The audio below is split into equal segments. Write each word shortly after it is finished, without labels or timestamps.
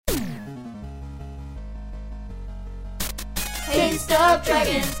Taste of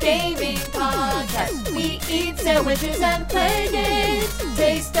Dragons Gaming Podcast. We eat sandwiches and play games.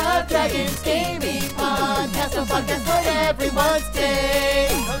 Taste of Dragons Gaming Podcast. A podcast for everyone's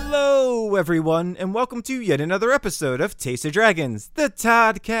taste. Hello, everyone, and welcome to yet another episode of Taste of Dragons, the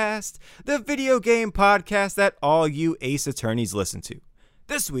Toddcast, the video game podcast that all you Ace Attorneys listen to.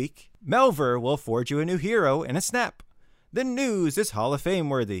 This week, Melver will forge you a new hero in a snap. The news is Hall of Fame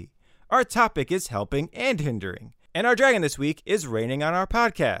worthy. Our topic is helping and hindering. And our dragon this week is reigning on our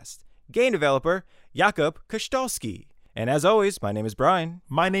podcast, game developer Jakub Kostalski. And as always, my name is Brian.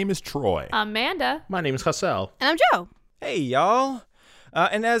 My name is Troy. Amanda. My name is Hassel. And I'm Joe. Hey, y'all.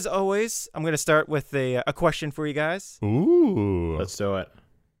 And as always, I'm going to start with a question for you guys. Ooh. Let's do it.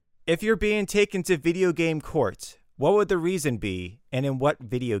 If you're being taken to video game court, what would the reason be, and in what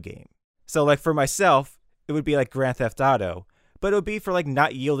video game? So, like, for myself, it would be like Grand Theft Auto, but it would be for, like,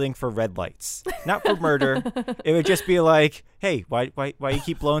 not yielding for red lights. Not for murder. It would just be like, hey, why you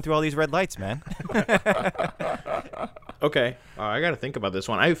keep blowing through all these red lights, man? Okay. I got to think about this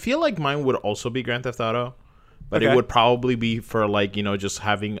one. I feel like mine would also be Grand Theft Auto, but Okay. it would probably be for, like, you know, just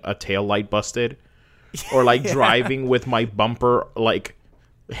having a tail light busted or, like, driving with my bumper, like,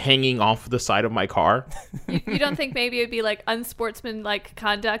 hanging off the side of my car. You don't think maybe it'd be like unsportsmanlike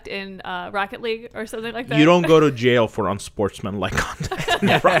conduct in Rocket League or something like that? You don't go to jail for unsportsmanlike conduct.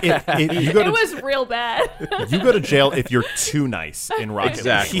 It was real bad. You go to jail if you're too nice in Rocket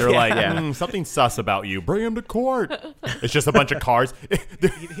Exactly. League. They're like, Yeah. something sus about you. Bring him to court. It's just a bunch of cars.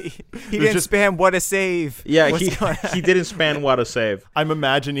 He didn't spam what a save. Yeah, What's going on? he didn't span what a save. I'm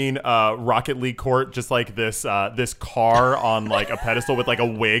imagining Rocket League court just like this this car on like a pedestal with like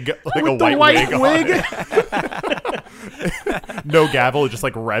a wig, like With a the white white wig. On. No gavel, it just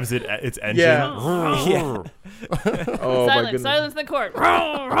like revs its engine. Yeah. Yeah. Oh, my Silence. goodness. Silence in the court.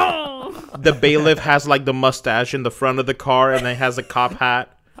 The bailiff has, like, the mustache in the front of the car and then has a cop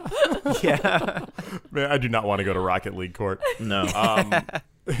hat. Yeah. Man, I do not want to go to Rocket League court. No.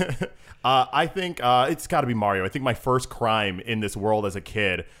 I think it's got to be Mario. I think my first crime in this world as a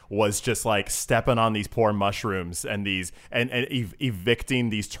kid was just like stepping on these poor mushrooms and these and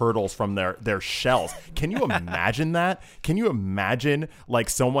evicting these turtles from their shells. Can you imagine that? Can you imagine like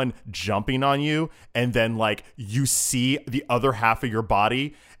someone jumping on you and then like you see the other half of your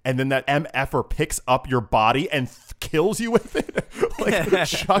body and then that MFer picks up your body and kills you with it? Like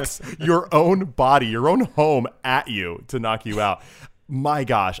chucks your own body, your own home at you to knock you out. My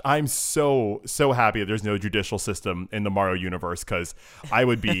gosh, I'm so happy that there's no judicial system in the Mario universe, because I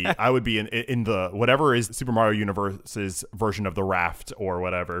would be in the whatever is Super Mario Universe's version of the raft or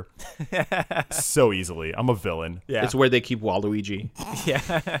whatever so easily. I'm a villain. Yeah. It's where they keep Waluigi. Yeah.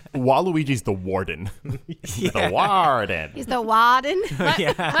 Waluigi's the warden. Yeah. The warden. He's the warden.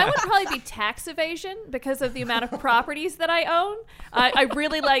 Mine would probably be tax evasion because of the amount of properties that I own. I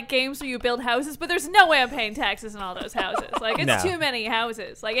really like games where you build houses, but there's no way I'm paying taxes on all those houses. Like, it's No. too many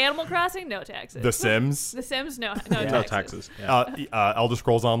houses. Like Animal Crossing, no taxes. The Sims. The Sims, no No taxes. taxes. Yeah. Elder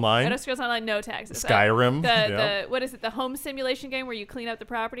Scrolls Online. Elder Scrolls Online, no taxes. Skyrim, yeah. The what is it? The home simulation game where you clean up the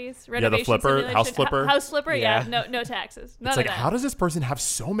properties. the Renovation flipper, simulation. house flipper. House flipper. Yeah. Yeah. No taxes. None It's of like, that. how does this person have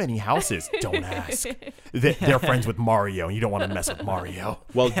so many houses? Don't ask. They're friends with Mario, and you don't want to mess with Mario.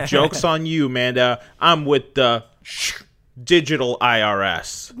 Well, joke's on you, Amanda. I'm with the digital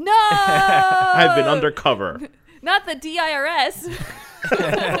IRS. No. I've been undercover. Not the DIRS.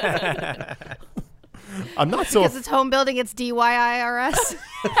 I'm not so. Because it's home building, it's DYIRS.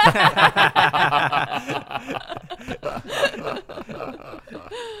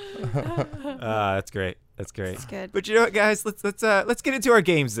 That's great. That's great. That's good. But you know what, guys? Let's get into our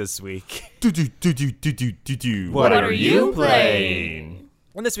games this week. What are you playing?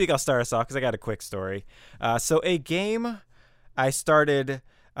 And this week I'll start us off because I got a quick story. So a game I started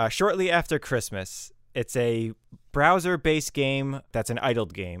shortly after Christmas. It's a browser-based game that's an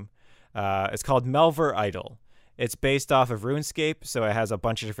idled game. It's called Melver Idle. It's based off of RuneScape, so it has a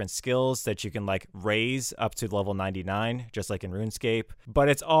bunch of different skills that you can like raise up to level 99, just like in RuneScape. But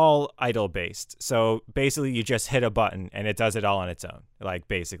it's all idle based. So basically, you just hit a button and it does it all on its own. Like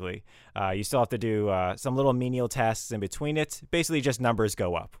basically, you still have to do some little menial tasks in between it. Basically, just numbers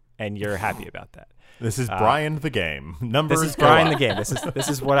go up, and you're happy about that. This is Brian the game. Numbers. This is go Brian up. the game. This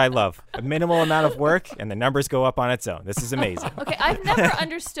is what I love. A minimal amount of work, and the numbers go up on its own. This is amazing. Okay, I've never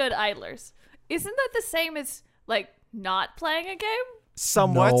understood idlers. Isn't that the same as like not playing a game?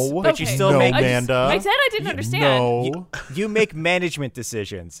 somewhat, No. but you Okay. still No, make Amanda. I said I didn't understand. No. you make management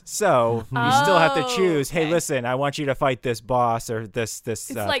decisions. So you still have to choose. Hey, okay. listen, I want you to fight this boss or this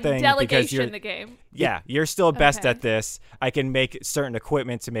It's like thing because delegation you're in the game. you're still best Okay. at this. I can make certain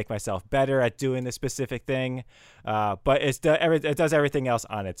equipment to make myself better at doing this specific thing, but it does everything else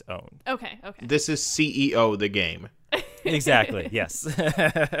on its own. Okay. This is CEO the game. Exactly. Yes.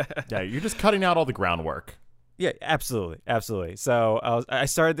 Yeah, you're just cutting out all the groundwork. Yeah, absolutely. So I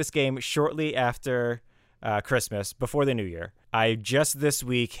started this game shortly after Christmas, before the New Year. I just this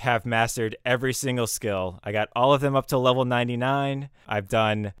week have mastered every single skill. I got all of them up to level 99. I've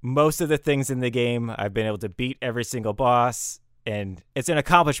done most of the things in the game. I've been able to beat every single boss, and it's an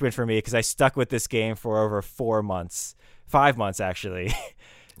accomplishment for me because I stuck with this game for over 5 months actually.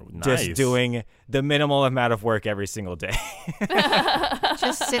 Nice. Just doing the minimal amount of work every single day.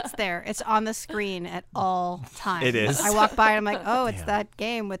 Just sits there. It's on the screen at all times. It is. I walk by and I'm like, oh, it's that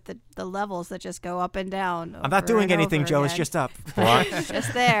game with the levels that just go up and down. I'm not over doing and anything, over Joe. It's again. just up. It's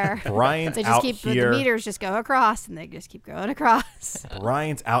just there. Brian's They just out keep here. the meters just go across and they just keep going across.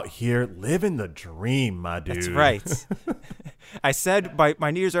 Brian's out here living the dream, my dude. That's right. I said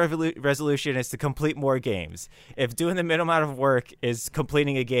my New Year's resolution is to complete more games. If doing the minimum amount of work is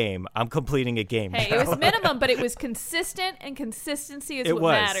completing a game, I'm completing a game. Hey, now. it was minimum, but it was consistent, and consistency is It what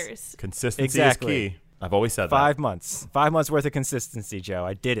was. matters. Consistency Exactly. is key. I've always said 5 months. 5 months worth of consistency, Joe.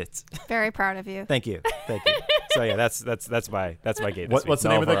 I did it. Very proud of you. Thank you. So yeah, that's my game. that. This week. What's the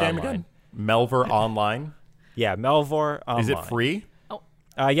name of that Melvor game Online. again? Melvor Online. Yeah, Melvor Online. Is it free?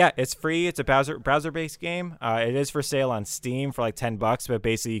 Yeah, it's free. It's a browser-based game. It is for sale on Steam for like $10, but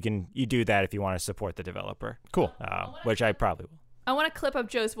basically you do that if you want to support the developer. Cool. Which I probably will. I want to clip up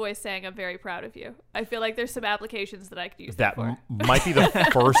Joe's voice saying, "I'm very proud of you." I feel like there's some applications that I could use that That for. might be the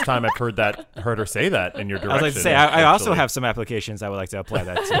first time I've heard her say that in your direction. I was like to say, I also actually. have some applications I would like to apply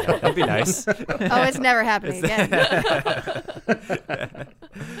that to. That'd be nice. Oh, it's never happening again.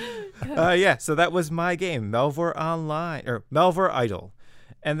 Yeah, so that was my game, Melvor Online, or Melvor Idol.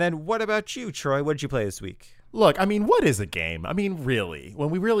 And then what about you, Troy? What did you play this week? Look, I mean, what is a game? I mean, really, when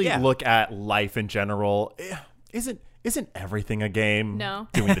we really look at life in general, isn't everything a game? No.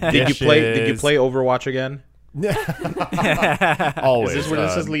 Doing the Did dishes. you play Overwatch again? Always. Is this where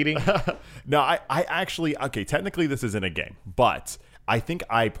this is leading? No, I actually, okay, technically this isn't a game, but I think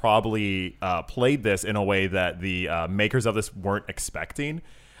I probably played this in a way that the makers of this weren't expecting.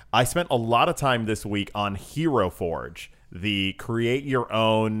 I spent a lot of time this week on Hero Forge, the create your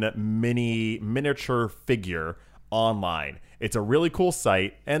own miniature figure online. It's a really cool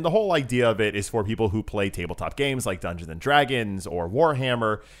site, and the whole idea of it is for people who play tabletop games like Dungeons and Dragons or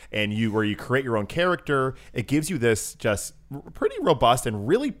Warhammer, and where you create your own character. It gives you this just pretty robust and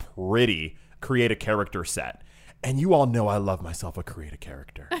really pretty create a character set. And you all know I love myself a create a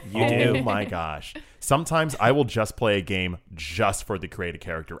character. You do. Oh my gosh. Sometimes I will just play a game just for the create a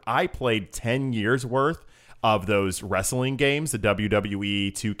character. I played 10 years worth of those wrestling games, the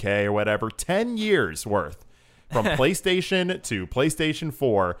WWE 2K or whatever, 10 years worth from PlayStation to PlayStation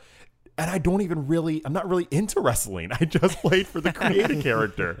 4. And I'm not really into wrestling. I just played for the create a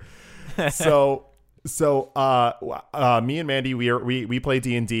character. So me and Mandy, we play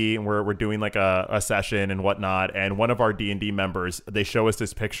D&D, and we're doing like a session and whatnot. And one of our D&D members, they show us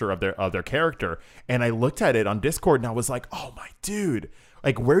this picture of their character, and I looked at it on Discord and I was like, oh my dude,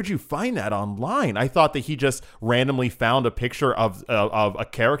 like, where'd you find that online? I thought that he just randomly found a picture of a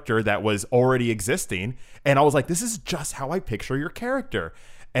character that was already existing, and I was like, this is just how I picture your character.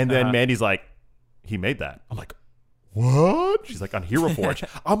 And then Mandy's like, he made that. I'm like, what? She's like, on Hero Forge.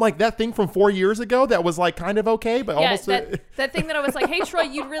 I'm like, that thing from 4 years ago that was like kind of okay, but Yeah, almost that thing that I was like, "Hey Troy,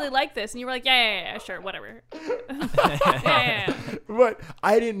 you'd really like this," and you were like, "Yeah, sure, whatever." yeah. But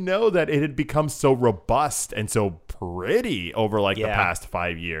I didn't know that it had become so robust and so pretty over like the past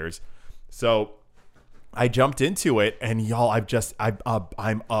 5 years. So I jumped into it, and y'all,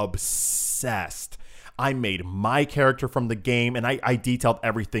 I'm obsessed. I made my character from the game, and I detailed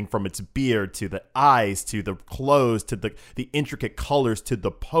everything from its beard to the eyes to the clothes to the intricate colors to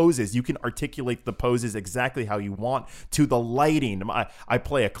the poses. You can articulate the poses exactly how you want, to the lighting. I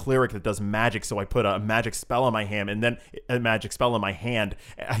play a cleric that does magic, so I put a magic spell in my hand, and then a magic spell in my hand.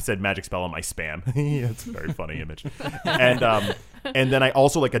 I said magic spell in my spam. It's a very funny image. And then I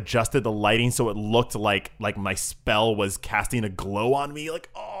also like adjusted the lighting so it looked like my spell was casting a glow on me. Like,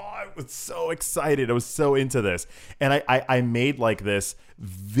 oh, I was so excited. I was so into this. And I made like this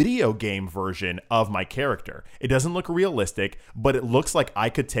video game version of my character. It doesn't look realistic, but it looks like I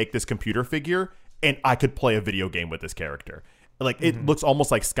could take this computer figure and I could play a video game with this character. Like, it looks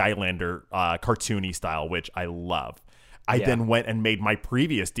almost like Skylander cartoony style, which I love. I Yeah. then went and made my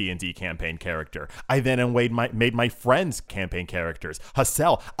previous D&D campaign character. I then made my friend's campaign characters.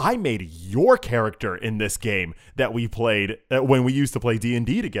 Hassel, I made your character in this game that we played when we used to play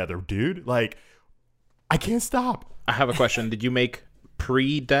D&D together, dude. Like, I can't stop. I have a question. Did you make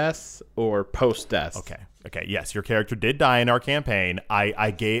pre-death or post-death? Okay. Yes, your character did die in our campaign.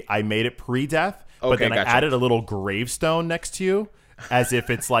 I made it pre-death, but Okay, then I gotcha. added a little gravestone next to you, as if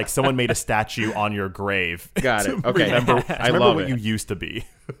it's like someone made a statue on your grave. Got it. to Okay. Remember, I remember love what it. you used to be.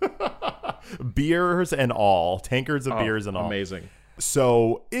 Beers and all, tankards of beers and all. Amazing.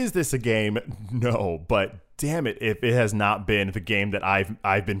 So, is this a game? No, but damn it, if it has not been the game that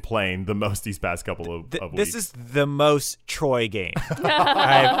I've been playing the most these past couple of weeks. This is the most Troy game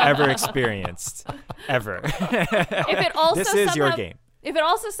I've ever experienced. Ever. If it also This is your somehow- game. If it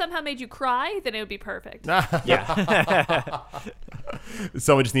also somehow made you cry, then it would be perfect. Yeah.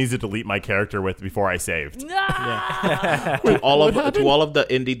 Someone just needs to delete my character before I saved. To all of the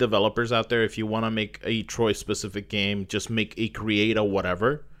indie developers out there, if you want to make a Troy specific game, just create a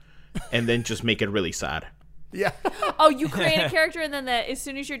whatever, and then just make it really sad. Yeah. Oh, you create a character, and then as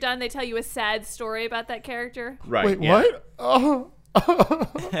soon as you're done, they tell you a sad story about that character. Right. Wait, yeah. what? Oh,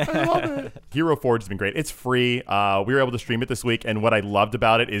 I love it. Hero Forge has been great. It's free. We were able to stream it this week, and what I loved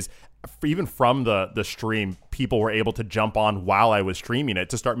about it is even from the stream, people were able to jump on while I was streaming it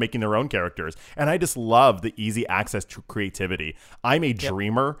to start making their own characters. And I just love the easy access to creativity. I'm a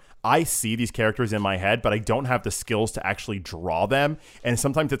dreamer. I see these characters in my head, but I don't have the skills to actually draw them. And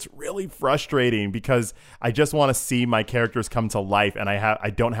sometimes it's really frustrating because I just want to see my characters come to life, and I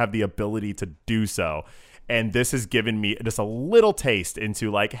don't have the ability to do so. And this has given me just a little taste into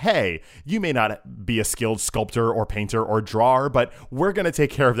like, hey, you may not be a skilled sculptor or painter or drawer, but we're going to take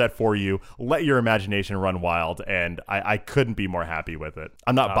care of that for you. Let your imagination run wild. And I couldn't be more happy with it.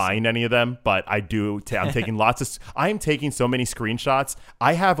 I'm not buying any of them, but I do. I'm taking I'm taking so many screenshots.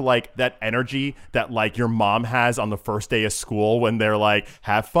 I have like that energy that like your mom has on the first day of school when they're like,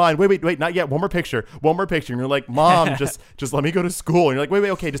 have fun. Wait, not yet. One more picture. And you're like, Mom, just let me go to school. And you're like, wait,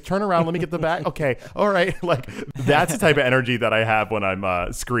 okay, just turn around. Let me get the back. Okay. All right. Like, that's the type of energy that I have when I'm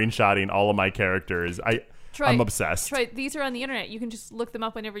screenshotting all of my characters. Troy, I'm obsessed. Troy, these are on the internet. You can just look them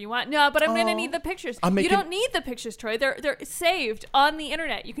up whenever you want. No, but I'm going to need the pictures. I'm You making- don't need the pictures, Troy. They're saved on the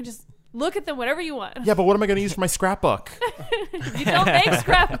internet. You can just look at them whenever you want. Yeah, but what am I going to use for my scrapbook? You don't make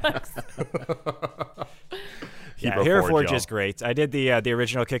scrapbooks. Yeah, Hero Forge is great. I did the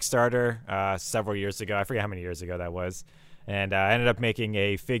original Kickstarter several years ago. I forget how many years ago that was. And I ended up making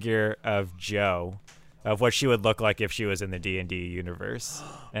a figure of Jo, of what she would look like if she was in the D&D universe.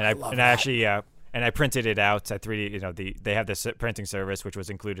 And I printed it out. I 3D, they have this printing service which was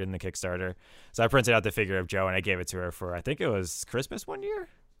included in the Kickstarter. So I printed out the figure of Jo and I gave it to her for, I think it was Christmas one year.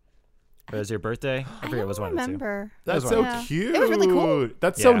 Or was your birthday? I forget. It was one of the two. remember. That's That so Yeah. cute. It was really cool.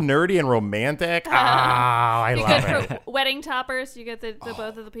 That's so Yeah. nerdy and romantic. I You love get it. for wedding toppers. You get the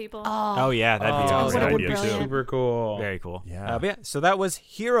both of the people. Oh yeah, that'd be Oh, a what great a idea brilliant- too. Super cool. Very cool. Yeah. But yeah, so that was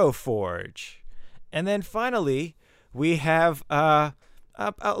Hero Forge. And then finally, we have a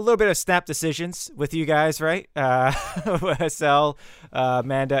little bit of snap decisions with you guys, right? Hassel,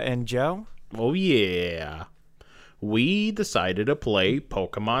 Amanda, and Jo. Oh yeah. We decided to play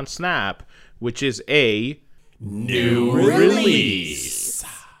Pokemon Snap, which is a new release.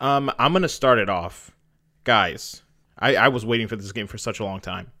 I'm gonna start it off, guys. I was waiting for this game for such a long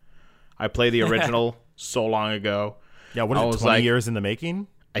time. I played the original so long ago. Yeah, what I is it, was 20 like- years in the making?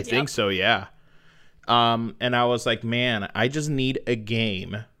 I think so, yeah. And I was like, man, I just need a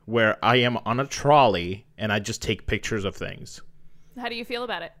game where I am on a trolley and I just take pictures of things. How do you feel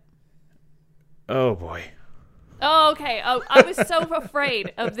about it? Oh boy. Oh, okay. Oh, I was so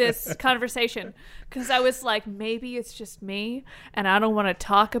afraid of this conversation because I was like, maybe it's just me, and I don't want to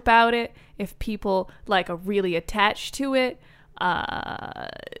talk about it if people like are really attached to it.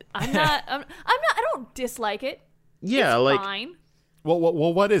 I'm not. I don't dislike it. Yeah, It's like fine. Well,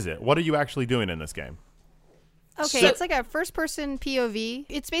 what is it? What are you actually doing in this game? Okay, So- it's like a first-person POV.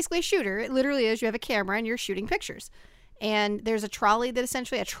 It's basically a shooter. It literally is. You have a camera and you're shooting pictures. And there's a trolley that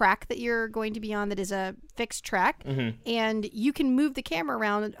essentially a track that you're going to be on that is a fixed track. And you can move the camera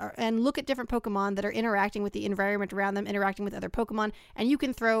around and look at different Pokemon that are interacting with the environment around them, interacting with other Pokemon. And you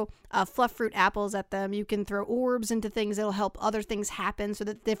can throw fluff fruit apples at them. You can throw orbs into things that'll help other things happen so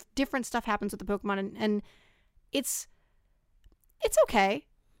that different stuff happens with the Pokemon. And it's okay.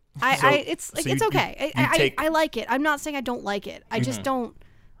 It's you okay. take- I like it. I'm not saying I don't like it. I just don't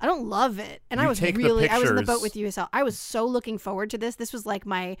love it. And You I was take the I was in the boat pictures- with you, so I was so looking forward to this. This was like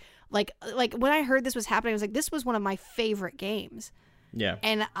my like when I heard this was happening, I was like, this was one of my favorite games. Yeah.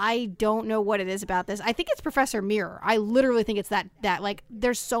 And I don't know what it is about this. I think it's Professor Mirror. I literally think it's that like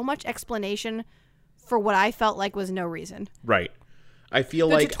there's so much explanation for what I felt like was no reason. Right. I feel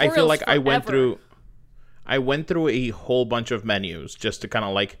like tutorial's I went forever. through a whole bunch of menus just to kind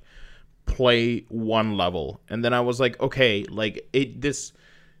of like play one level, and then I was like, okay, like this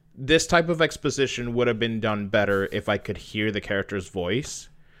type of exposition would have been done better if I could hear the character's voice.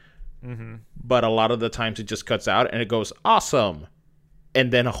 But a lot of the times it just cuts out and it goes awesome,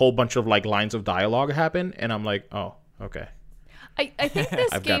 and then a whole bunch of like lines of dialogue happen, and I'm like, oh, okay. I think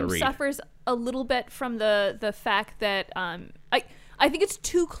this I've gotta game read. suffers a little bit from the fact that I think it's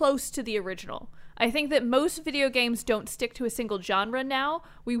too close to the original. I think that most video games don't stick to a single genre now.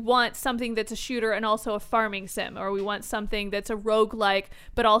 We want something that's a shooter and also a farming sim, or we want something that's a roguelike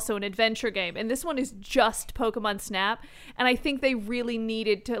but also an adventure game. And this one is just Pokemon Snap, and I think they really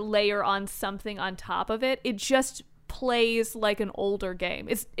needed to layer on something on top of it. It just plays like an older game.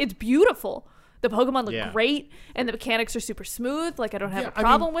 It's beautiful. The Pokemon look great, and the mechanics are super smooth. Like, I don't have a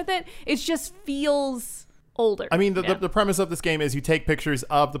problem with it. It just feels older. I mean, the premise of this game is you take pictures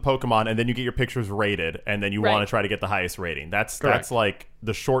of the Pokemon and then you get your pictures rated, and then you want to try to get the highest rating. That's like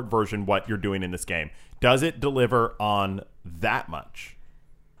the short version what you're doing in this game. Does it deliver on that much?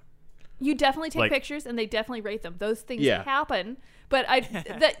 You definitely take Like- pictures, and they definitely rate them. Those things happen. But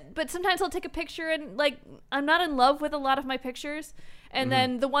but sometimes I'll take a picture, and like I'm not in love with a lot of my pictures, and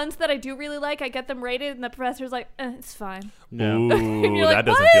then the ones that I do really like, I get them rated, and the professor's like, it's fine. No. Ooh, And you're that like,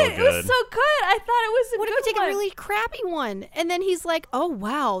 doesn't what? feel It good. was so good. I thought it was a What good if you take one. a really crappy one, and then he's like, "Oh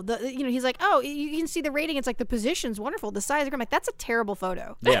wow, he's like, oh, you can see the rating. It's like the position's wonderful, the size." I'm like, "That's a terrible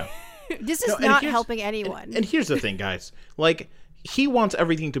photo. Yeah. This is No, and not here's- helping anyone." And here's the thing, guys. Like, he wants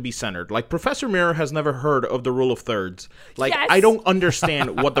everything to be centered. Like, Professor Mirror has never heard of the rule of thirds. Like, Yes. I don't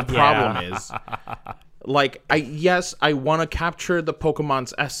understand what the problem is. Like, I want to capture the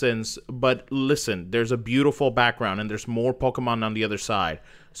Pokemon's essence, but listen, there's a beautiful background and there's more Pokemon on the other side.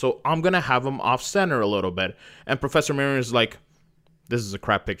 So I'm going to have them off center a little bit. And Professor Mirror is like, this is a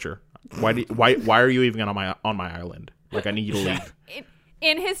crap picture. Why are you even on my island? Like, I need you to leave.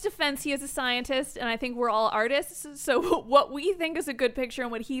 In his defense, he is a scientist, and I think we're all artists. So what we think is a good picture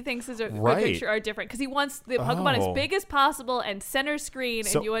and what he thinks is a good picture are different. Because he wants the Pokemon as big as possible and center screen,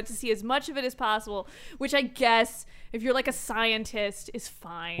 and you want to see as much of it as possible. Which I guess, if you're like a scientist, is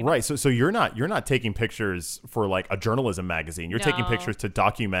fine. Right. So you're not taking pictures for like a journalism magazine. You're taking No. pictures to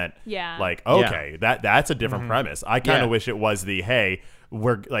document. Yeah. Like, okay, that's a different premise. I kind of wish it was the hey,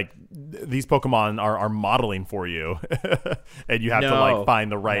 we're like these Pokemon are modeling for you, and you have to like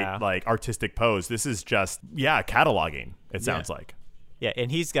find the right like artistic pose. This is just cataloging. It sounds like. Yeah,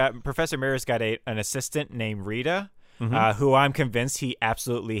 and Professor Mirror's got an assistant named Rita, who I'm convinced he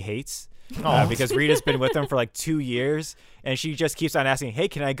absolutely hates. Because Rita's been with him for like 2 years, and she just keeps on asking, hey,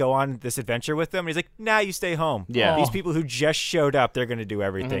 can I go on this adventure with them? And he's like, nah, you stay home. Yeah. These people who just showed up, they're going to do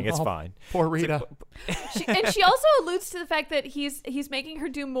everything. It's fine. Poor Rita. She also alludes to the fact that he's making her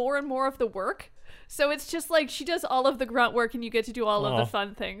do more and more of the work. So it's just like she does all of the grunt work, and you get to do all of the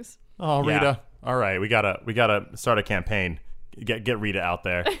fun things. Oh, Yeah. Rita. All right, we gotta start a campaign. Get Rita out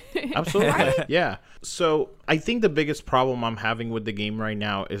there. Absolutely. Yeah. So I think the biggest problem I'm having with the game right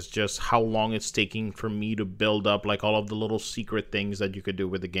now is just how long it's taking for me to build up like all of the little secret things that you could do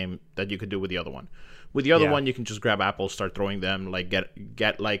with the game that you could do with the other one. With the other one, you can just grab apples, start throwing them, like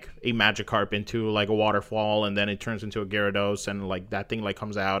get like a Magikarp into like a waterfall, and then it turns into a Gyarados, and like that thing like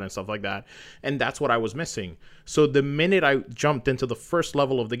comes out and stuff like that. And that's what I was missing. So the minute I jumped into the first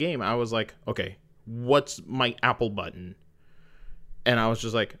level of the game, I was like, okay, what's my apple button? And I was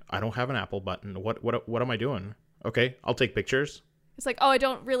just like, I don't have an Apple button. What am I doing? Okay, I'll take pictures. It's like, oh, I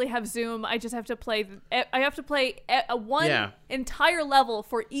don't really have Zoom. I just have to play. I have to play one entire level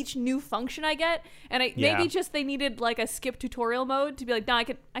for each new function I get, and maybe just they needed like a skip tutorial mode to be like, no, I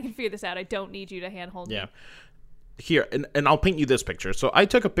can figure this out. I don't need you to handhold me. Yeah. Here, and I'll paint you this picture. So I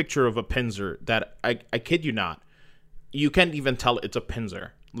took a picture of a Pinsir that I kid you not, you can't even tell it's a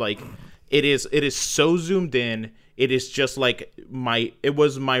Pinsir. Like it is so zoomed in. It is just like it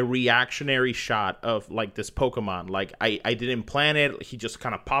was my reactionary shot of like this Pokemon. Like I didn't plan it. He just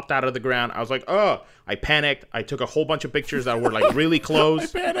kind of popped out of the ground. I was like, oh, I panicked. I took a whole bunch of pictures that were like really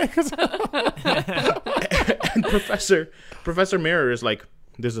close. And Professor Mirror is like,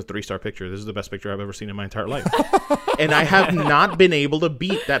 this is a 3-star picture. This is the best picture I've ever seen in my entire life. And I have not been able to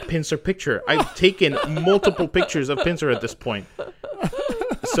beat that Pinsir picture. I've taken multiple pictures of Pinsir at this point.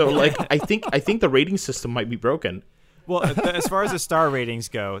 So like I think the rating system might be broken. Well, as far as the star ratings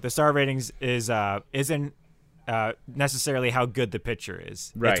go, the star ratings is in necessarily how good the picture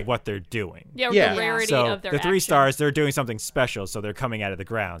is. Right. It's what they're doing. Yeah, Yeah. the rarity So of their the 3 action. stars, they're doing something special, so they're coming out of the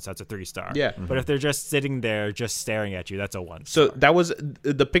ground. So that's a 3-star. Yeah. But if they're just sitting there, just staring at you, that's a 1. So that was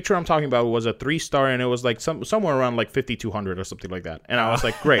the picture I'm talking about was a 3-star, and it was like somewhere around like 5,200 or something like that. And I was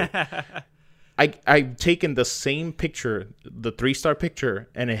like, great. I've taken the same picture, the 3-star picture,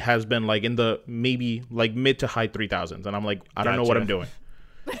 and it has been like in the maybe like mid to high 3,000s, and I'm like, I don't know what Gotcha. I'm doing.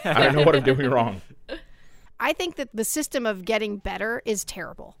 I don't know what I'm doing wrong. I think that the system of getting better is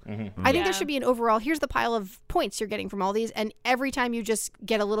terrible. Mm-hmm. I think there Yeah. should be an overall, here's the pile of points you're getting from all these, and every time you just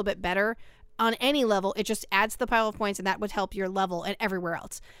get a little bit better on any level, it just adds to the pile of points, and that would help your level and everywhere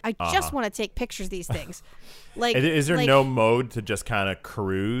else. I just want to take pictures of these things. Like, Is there like- no mode to just kind of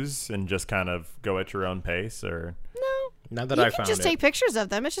cruise and just kind of go at your own pace, or? Not that You I can found just it. take pictures of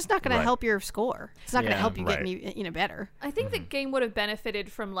them. It's just not going Right. to help your score. It's not going to Yeah, help you right. get better. I think the game would have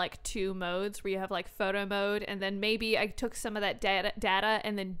benefited from like 2 modes where you have like photo mode, and then maybe I took some of that data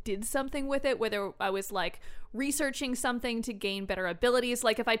and then did something with it, whether I was like researching something to gain better abilities.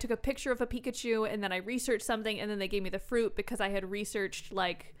 Like if I took a picture of a Pikachu and then I researched something and then they gave me the fruit because I had researched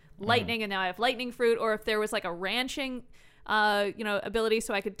like lightning and now I have lightning fruit, or if there was like a ranching ability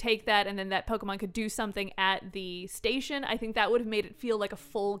so I could take that and then that Pokemon could do something at the station. I think that would have made it feel like a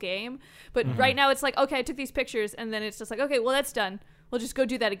full game. But right now it's like, okay, I took these pictures and then it's just like, okay, well that's done. We'll just go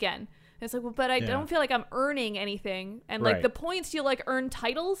do that again. And it's like, well, but I don't feel like I'm earning anything. And like Right. the points you like earn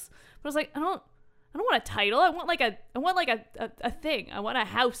titles, but I was like, I don't want a title. I want like a thing. I want a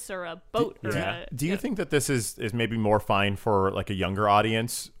house or a boat or a Do you think that this is maybe more fine for like a younger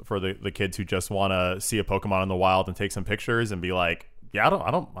audience, for the kids who just want to see a Pokemon in the wild and take some pictures and be like, yeah, I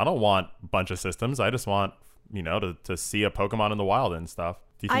don't want a bunch of systems. I just want, to see a Pokemon in the wild and stuff.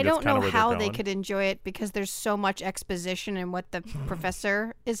 Do you think I that's don't kinda know where they're how they going? could enjoy it because there's so much exposition in what the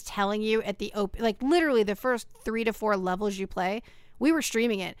professor is telling you at the like literally the first 3 to 4 levels you play. We were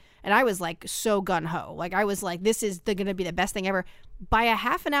streaming it and I was like so gun ho. Like I was like, this is going to be the best thing ever. By a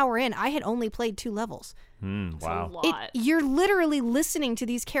half an hour in, I had only played 2 levels. It's a Wow. lot. You're literally listening to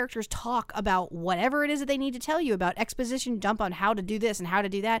these characters talk about whatever it is that they need to tell you about, exposition dump on how to do this and how to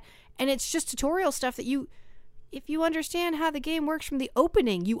do that. And it's just tutorial stuff that if you understand how the game works from the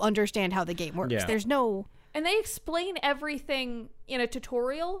opening, you understand how the game works. Yeah. There's no... And they explain everything in a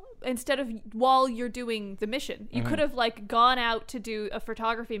tutorial instead of while you're doing the mission. You could have like gone out to do a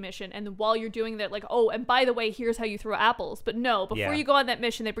photography mission, and then while you're doing that, like, oh, and by the way, here's how you throw apples. But no, before Yeah. you go on that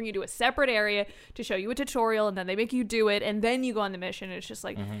mission, they bring you to a separate area to show you a tutorial, and then they make you do it, and then you go on the mission. It's just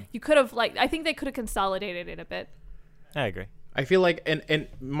like you could have like I think they could have consolidated it a bit. I agree. I feel like, and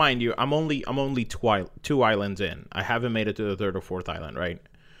mind you, I'm only 2 islands in. I haven't made it to the 3rd or 4th island, right?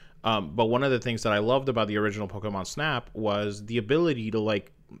 But one of the things that I loved about the original Pokemon Snap was the ability to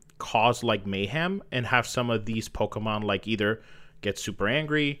like cause like mayhem and have some of these Pokemon like either get super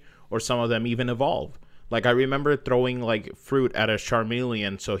angry or some of them even evolve. Like I remember throwing like fruit at a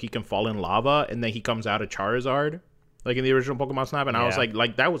Charmeleon so he can fall in lava, and then he comes out a Charizard, like in the original Pokemon Snap, and I was Yeah.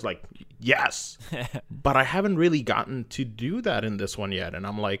 like that was like yes. But I haven't really gotten to do that in this one yet, and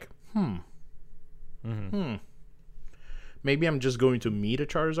I'm like, maybe I'm just going to meet a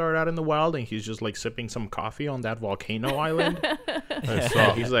Charizard out in the wild, and he's just like sipping some coffee on that volcano island. Hey,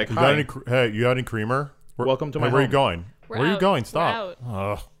 stop. He's like, you "Hi." got any, hey, you got any creamer? Welcome to Hey, my where are you home. going? We're Where are you out. going? We're Stop. out.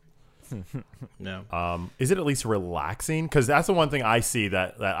 Ugh. No. Is it at least relaxing? Because that's the one thing I see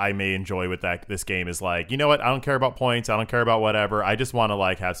that I may enjoy with this game is like, you know what? I don't care about points. I don't care about whatever. I just want to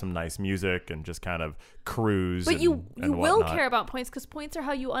like have some nice music and just kind of cruise. But and, you and will whatnot. care about points because points are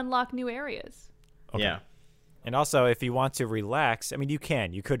how you unlock new areas. Yeah. And also, if you want to relax, I mean, you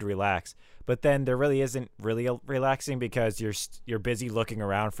could relax, but then there really isn't really relaxing because you're busy looking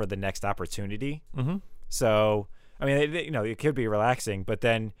around for the next opportunity. Mm-hmm. So, I mean, it could be relaxing, but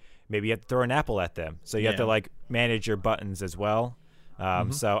then maybe you have to throw an apple at them. So you have to Yeah. like manage your buttons as well.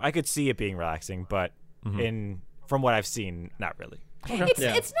 So I could see it being relaxing, but from what I've seen, not really. It's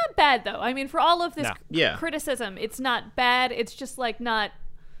Yeah. it's not bad though. I mean, for all of this No. Yeah. criticism, it's not bad. It's just like not.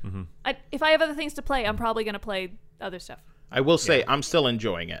 If I have other things to play, I'm probably gonna play other stuff. I will say I'm still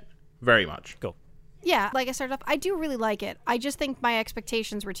enjoying it very much. Cool. Yeah, like I started off, I do really like it. I just think my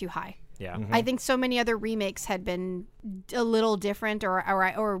expectations were too high. Yeah. I think so many other remakes had been a little different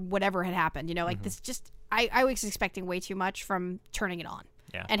or whatever had happened. Like this just, I was expecting way too much from turning it on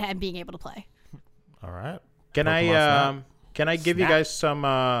Yeah. and being able to play. All right. Can Pokemon I give you guys some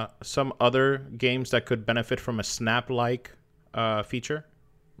other games that could benefit from a Snap-like feature?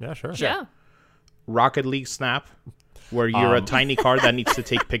 Yeah, sure. Yeah. Rocket League Snap, where you're a tiny car that needs to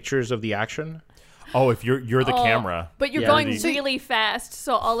take pictures of the action. Oh, if you're the camera. But you're Yeah. going So really fast,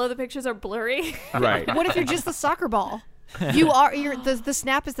 so all of the pictures are blurry. Right. What if you're just the soccer ball? The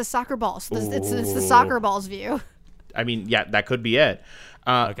snap is the soccer ball. So it's the soccer ball's view. I mean, yeah, that could be it.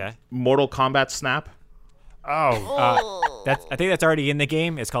 Okay. Mortal Kombat Snap. Oh, I think that's already in the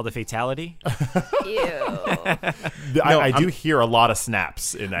game. It's called a fatality. I do hear a lot of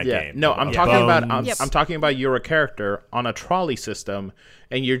snaps in that game. No, I'm talking about Bones. I'm talking about you're a character on a trolley system,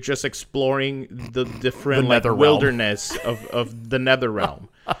 and you're just exploring the different The Nether realm. wilderness of the Nether realm.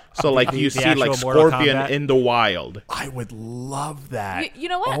 So like you the see like actual Mortal Scorpion Kombat? in the wild. I would love that. You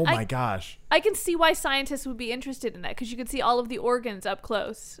know what? Oh I- my gosh. I can see why scientists would be interested in that because you can see all of the organs up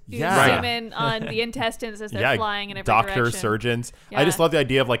close. You Yeah. can Right. zoom in on the intestines as they're Yeah, flying in every doctors, direction. surgeons. Yeah. I just love the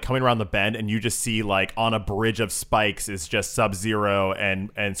idea of like coming around the bend and you just see like on a bridge of spikes is just Sub-Zero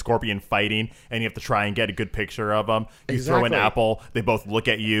and Scorpion fighting, and you have to try and get a good picture of them. You throw an Exactly. apple, they both look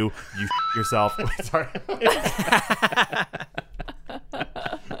at you, you yourself. Sorry.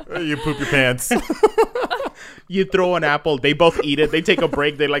 You poop your pants. You throw an apple, they both eat it. They take a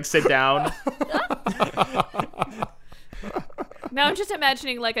break. They like sit down. Now I'm just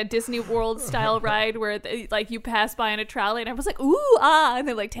imagining like a Disney World style ride where like you pass by in a trolley and everyone's like, ooh, ah, and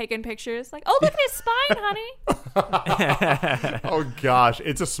they're like taking pictures. Like, oh, look at his spine, honey. Oh gosh,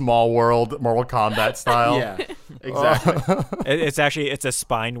 it's a small world, Mortal Kombat style. Yeah, exactly. It's a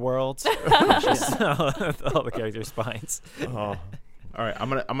spine world. Just all the character spines. All right, I'm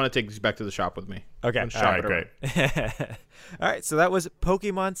gonna take these back to the shop with me. Okay. And shop All right, it around. great. All right, so that was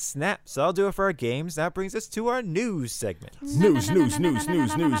Pokemon Snap. So I'll do it for our games. That brings us to our news segment. News.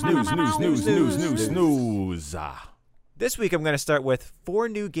 This week, I'm going to start with 4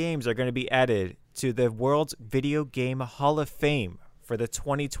 new games are going to be added to the World's Video Game Hall of Fame for the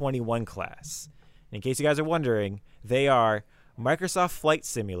 2021 class. And in case you guys are wondering, they are Microsoft Flight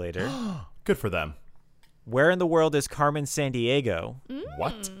Simulator, Good for them. Where in the World is Carmen Sandiego?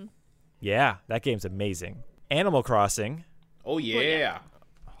 What? Yeah, that game's amazing. Animal Crossing, Oh yeah.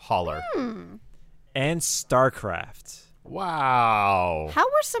 Holler. and StarCraft. Wow. How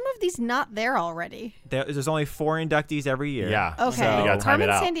were some of these not there already? There's only 4 inductees every year. Yeah. Okay. So you gotta time Carmen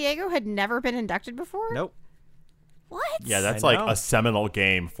it out. Sandiego had never been inducted before? Nope. What? Yeah, that's I like know. a seminal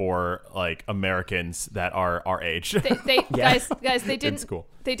game for like Americans that are our age. They Yeah. guys, they didn't school.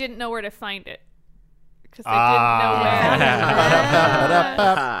 they didn't know where to find it because they didn't know where.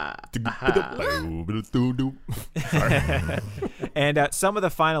 And some of the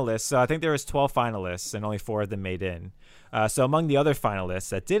finalists, so I think there was 12 finalists and only 4 of them made in. So among the other finalists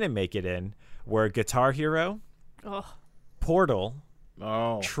that didn't make it in were Guitar Hero, Ugh. Portal,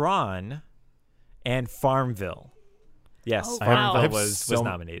 Oh. Tron, and Farmville. Yes, Oh, Farmville wow. I have was so-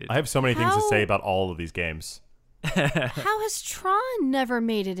 nominated. I have so many things to How- say about all of these games. How has Tron never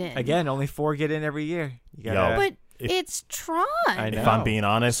made it in? Again, only 4 get in every year. You Yo. gotta, But If- it's Tron. I know. If I'm being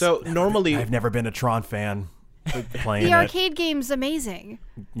honest, So normally, I've never been a Tron fan. Playing The it. arcade game's amazing.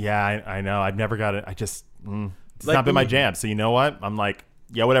 Yeah, I know. I've never got it. I just it's Like not been my the- jam. So you know what? I'm like,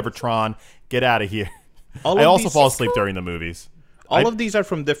 yeah, whatever, Tron, get out of here. all I of also these, fall asleep during the movies. all of these are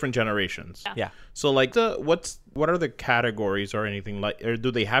from different generations. yeah. So like what are the categories or anything like, or do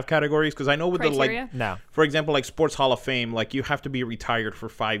they have categories? Because I know with Criteria? the No. for example, like Sports Hall of Fame, like you have to be retired for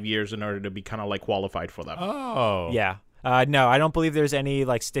 5 years in order to be kind of like qualified for them. Oh, Yeah. No, I don't believe there's any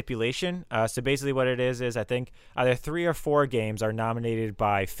like stipulation. So basically what it is I think either 3 or 4 games are nominated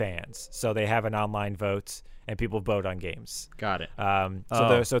by fans. So they have an online vote and people vote on games. Got it.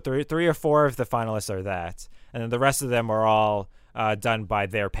 So three or 4 of the finalists are that. And then the rest of them are all done by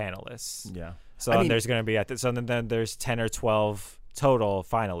their panelists. yeah. So I mean- there's going to be so then there's 10 or 12 total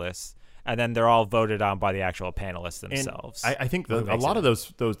finalists, and then they're all voted on by the actual panelists And themselves. I think Who a makes lot it.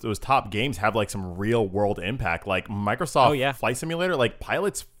 of those top games have like some real world impact. Like Microsoft Oh, yeah. Flight Simulator, like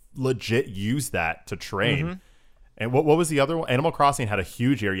pilots legit use that to train. Mm-hmm. And what was the other one? Animal Crossing had a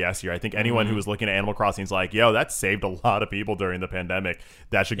huge year year. I think anyone Mm-hmm. who was looking at Animal Crossing is like, yo, that saved a lot of people during the pandemic.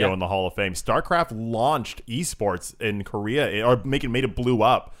 That should go Yeah. in the Hall of Fame. StarCraft launched esports in Korea, or made it blow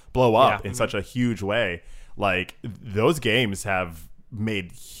up Yeah. in such a huge way. Like those games have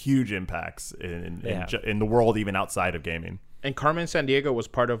made huge impacts in the world, even outside of gaming. And Carmen Sandiego was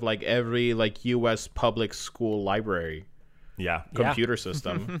part of like every like U.S. public school library Yeah. computer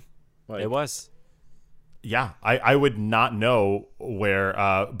system. Like, it was. Yeah, I would not know where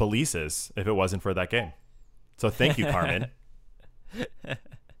Belize is if it wasn't for that game. So thank you, Carmen.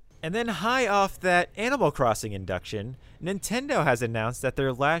 And then high off that Animal Crossing induction, Nintendo has announced that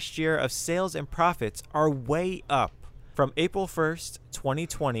their last year of sales and profits are way up. From April 1st,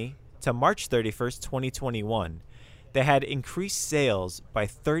 2020 to March 31st, 2021, they had increased sales by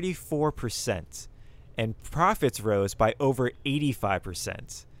 34%. and profits rose by over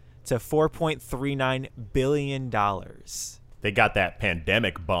 85% to $4.39 billion. They got that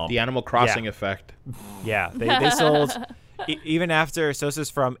pandemic bump. The Animal Crossing effect. Yeah, they sold even after. So this is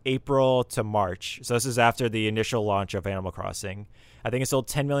from April to March. So this is after the initial launch of Animal Crossing. I think it sold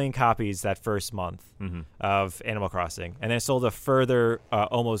 10 million copies that first month of Animal Crossing, and then it sold a further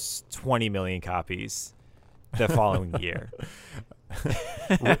almost 20 million copies the following year.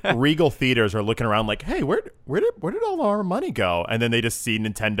 Regal theaters are looking around like, hey, where did all our money go? And then they just see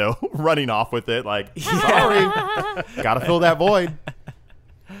Nintendo running off with it like, sorry, gotta fill that void.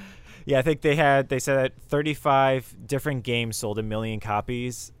 Yeah, I think they said that 35 different games sold 1 million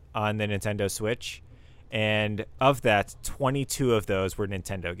copies on the Nintendo Switch, and of that, 22 of those were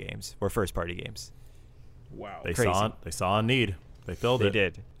Nintendo games, were first-party games. Wow. They Crazy. saw a need. They filled They it.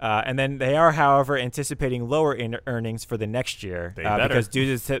 did. And then they are, however, anticipating lower earnings for the next year They better. because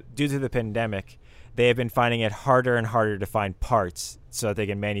due to the pandemic, they have been finding it harder and harder to find parts so that they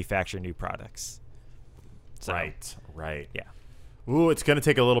can manufacture new products. So, Right. Yeah. Ooh, it's gonna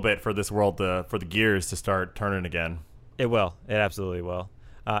take a little bit for this world for the gears to start turning again. It will. It absolutely will.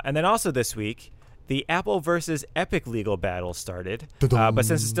 And then also this week, the Apple versus Epic legal battle started. But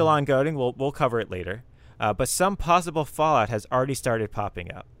since it's still ongoing, we'll cover it later. But some possible fallout has already started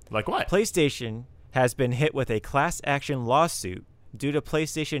popping up. Like what? PlayStation has been hit with a class action lawsuit due to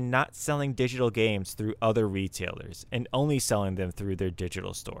PlayStation not selling digital games through other retailers and only selling them through their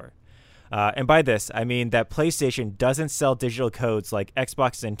digital store. And by this, I mean that PlayStation doesn't sell digital codes like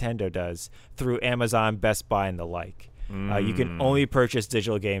Xbox and Nintendo does through Amazon, Best Buy, and the like. You can only purchase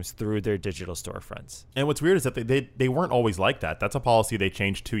digital games through their digital storefronts. And what's weird is that they weren't always like that. That's a policy they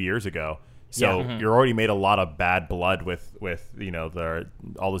changed 2 years ago. So you're already made a lot of bad blood with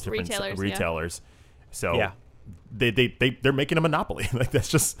all those different retailers. So Yeah. they're making a monopoly. Like that's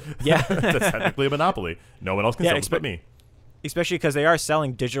just Yeah. that's technically a monopoly. No one else can sell this but me. Especially because they are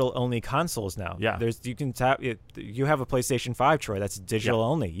selling digital-only consoles now. Yeah. You have a PlayStation 5, Troy, that's digital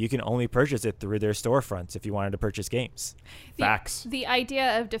only. You can only purchase it through their storefronts if you wanted to purchase games. Facts. The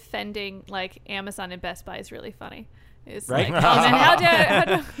idea of defending like Amazon and Best Buy is really funny. It's Right? like, oh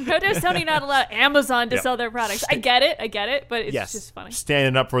man, how dare Sony not allow Amazon to Yeah. sell their products? I get it, but it's Yes. just funny.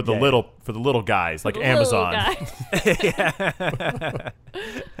 Standing up for the little guys like The little Amazon. guy.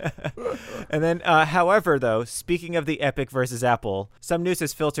 And then, however, though, speaking of the Epic versus Apple, some news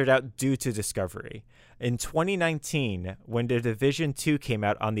has filtered out due to discovery. In 2019, when The Division 2 came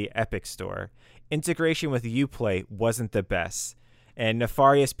out on the Epic Store, integration with Uplay wasn't the best, and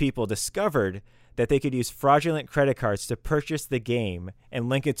nefarious people discovered that they could use fraudulent credit cards to purchase the game and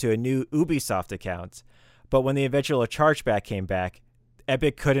link it to a new Ubisoft account. But when the eventual chargeback came back,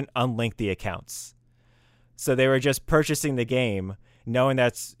 Epic couldn't unlink the accounts. So they were just purchasing the game, knowing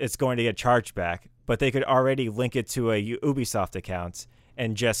that it's going to get charged back, but they could already link it to a Ubisoft account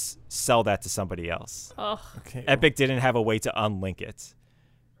and just sell that to somebody else. Oh, Okay. Epic didn't have a way to unlink it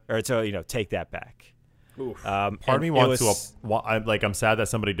or to take that back. Part of me wants I'm sad that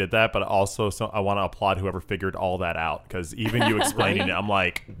somebody did that, but also I want to applaud whoever figured all that out, because even you explaining it, I'm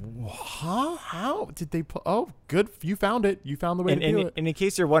like, huh? How did they put? Oh, good, you found it. You found the way to do it. And in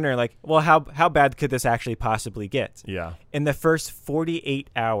case you're wondering, like, well, how bad could this actually possibly get? Yeah. In the first 48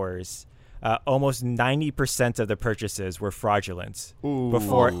 hours, almost 90% of the purchases were fraudulent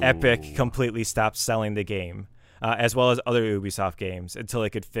before Epic completely stopped selling the game, as well as other Ubisoft games, until they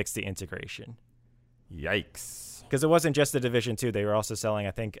could fix the integration. Yikes. Because it wasn't just the Division 2. They were also selling,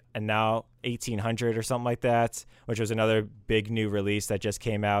 I think, and now 1800 or something like that, which was another big new release that just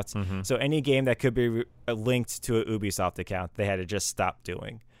came out. So any game that could be linked to a Ubisoft account, they had to just stop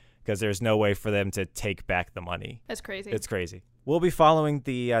doing, because there's no way for them to take back the money. that's crazy. It's crazy. We'll be following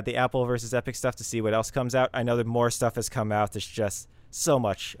the Apple versus Epic stuff to see what else comes out. I know that more stuff has come out. It's just so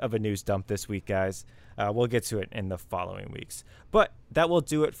much of a news dump this week, guys. We'll get to it in the following weeks. But that will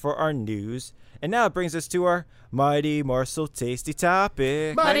do it for our news. And now it brings us to our Mighty Morsel Tasty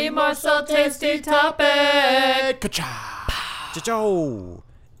Topic. Mighty Morsel Tasty Topic. Cha-chow!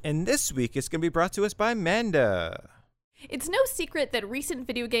 And this week it's going to be brought to us by Manda. It's no secret that recent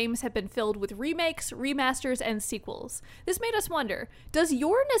video games have been filled with remakes, remasters, and sequels. This made us wonder, does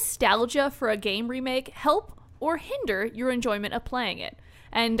your nostalgia for a game remake help or hinder your enjoyment of playing it?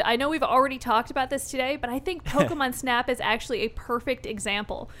 And I know we've already talked about this today, but I think Pokemon Snap is actually a perfect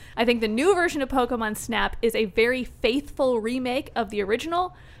example. I think the new version of Pokemon Snap is a very faithful remake of the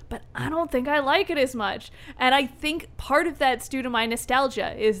original, but I don't think I like it as much. And I think part of that's due to my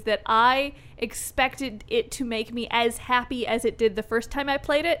nostalgia, is that I expected it to make me as happy as it did the first time I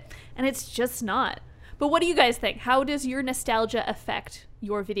played it, and it's just not. But what do you guys think? How does your nostalgia affect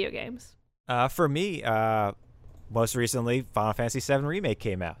your video games? For me, most recently, Final Fantasy VII Remake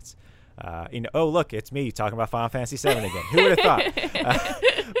came out. Oh, look, it's me talking about Final Fantasy VII again. Who would have thought?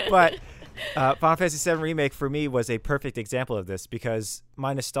 But Final Fantasy VII Remake for me was a perfect example of this because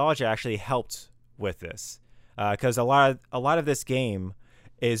my nostalgia actually helped with this. Because a lot of this game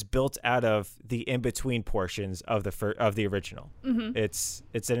is built out of the in-between portions of the original. Mm-hmm.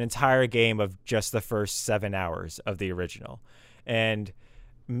 It's an entire game of just the first 7 hours of the original, and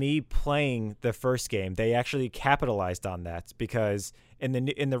me playing the first game, they actually capitalized on that because in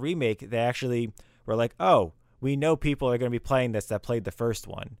the remake, they actually were like, oh, we know people are going to be playing this that played the first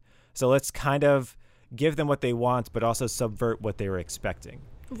one, so let's kind of give them what they want, but also subvert what they were expecting.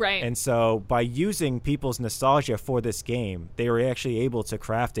 Right. And so by using people's nostalgia for this game, they were actually able to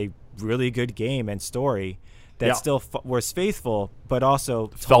craft a really good game and story that still was faithful, but also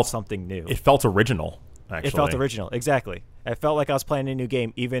told something new. It felt original, actually. It felt original, exactly. I felt like I was playing a new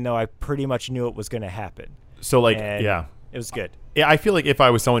game, even though I pretty much knew it was going to happen. So, it was good. Yeah, I feel like if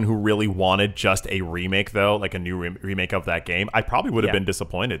I was someone who really wanted just a remake, though, like a new remake of that game, I probably would have been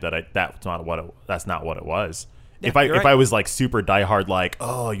disappointed that that's not what it was. If I was like super diehard, like,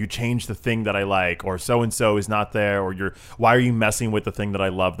 oh, you changed the thing that I like, or so and so is not there, or why are you messing with the thing that I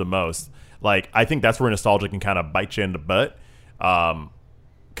love the most? Like, I think that's where nostalgia can kind of bite you in the butt,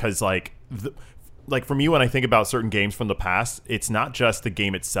 because like for me, when I think about certain games from the past, it's not just the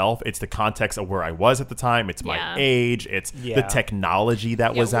game itself; it's the context of where I was at the time. It's my age. It's the technology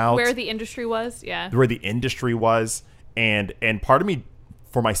that was out, where the industry was, where the industry was, and part of me.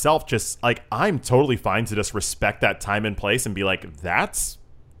 For myself, just like I'm totally fine to just respect that time and place and be like, I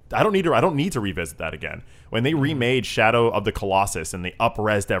don't need to revisit that again. When they remade Shadow of the Colossus and they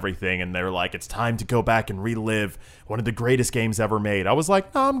up-resed everything and they're like, it's time to go back and relive one of the greatest games ever made. I was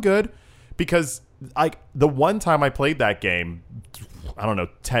like, no, I'm good. Because the one time I played that game, I don't know,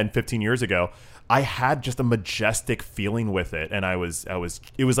 10, 15 years ago, I had just a majestic feeling with it. And it was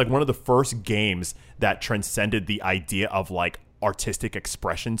like one of the first games that transcended the idea of like artistic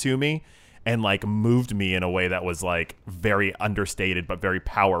expression to me and like moved me in a way that was like very understated but very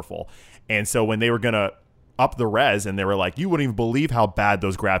powerful. And so when they were gonna up the res and they were like, you wouldn't even believe how bad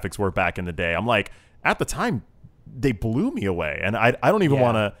those graphics were back in the day, I'm like, at the time they blew me away, and I don't even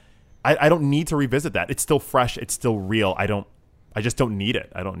want to. I don't need to revisit that. It's still fresh, it's still real. I just don't need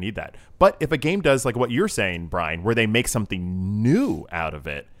it. I don't need that. But if a game does like what you're saying, Brian, where they make something new out of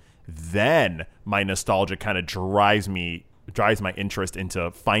it, then my nostalgia kind of drives my interest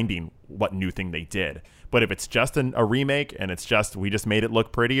into finding what new thing they did. But if it's just a remake and it's just we just made it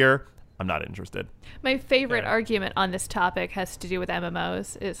look prettier, I'm not interested. My favorite argument on this topic has to do with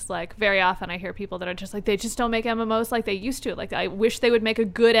MMOs. It's like very often I hear people that are just like, they just don't make MMOs like they used to. Like, I wish they would make a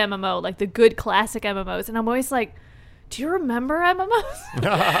good MMO, like the good classic MMOs. And I'm always like, do you remember MMOs?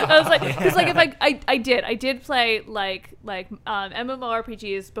 I was like, because like if I did play like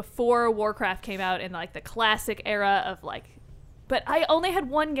MMORPGs before Warcraft came out in like the classic era of like, but I only had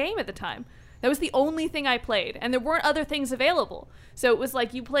one game at the time. That was the only thing I played, and there weren't other things available. So it was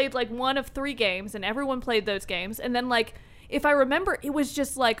like you played like one of 3 games, and everyone played those games. And then like, if I remember, it was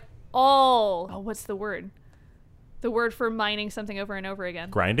just like what's the word? The word for mining something over and over again.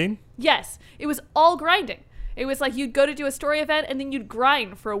 Grinding? Yes, it was all grinding. It was like you'd go to do a story event and then you'd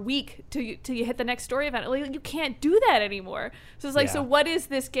grind for a week till you hit the next story event. Like, you can't do that anymore. So it's like, so what is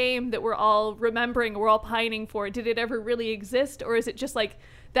this game that we're all remembering, we're all pining for? Did it ever really exist? Or is it just like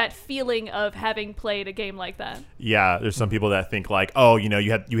that feeling of having played a game like that? Yeah, there's some people that think like, oh, you know,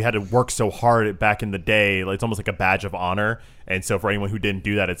 you had to work so hard back in the day. It's almost like a badge of honor. And so for anyone who didn't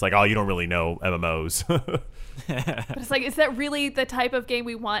do that, it's like, oh, you don't really know MMOs. But it's like, is that really the type of game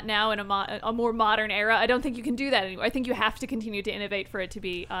we want now in a more modern era? I don't think you can do that anymore. I think you have to continue to innovate for it to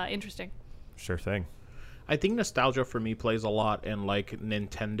be interesting. Sure thing. I think nostalgia for me plays a lot in like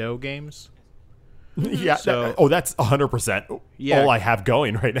Nintendo games. Yeah. So, that's 100% all I have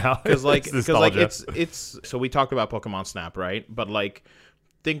going right now. Because it's so we talked about Pokemon Snap, right? But like,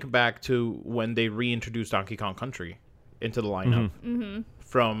 think back to when they reintroduced Donkey Kong Country into the lineup. Mm-hmm.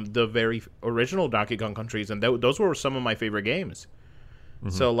 From the very original Donkey Kong Countries, and those were some of my favorite games. Mm-hmm.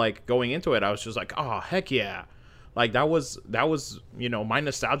 So like going into it, I was just like, oh heck yeah, like that was my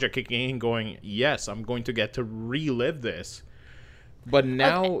nostalgia kicking in, going, yes, I'm going to get to relive this. But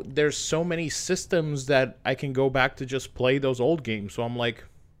now there's so many systems that I can go back to just play those old games. So I'm like,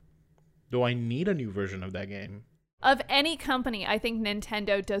 do I need a new version of that game? Of any company, I think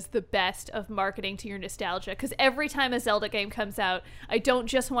Nintendo does the best of marketing to your nostalgia, because every time a Zelda game comes out, I don't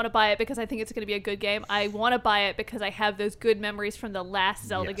just want to buy it because I think it's going to be a good game. I want to buy it because I have those good memories from the last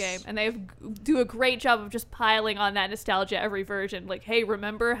Zelda game, and they do a great job of just piling on that nostalgia every version. Like, hey,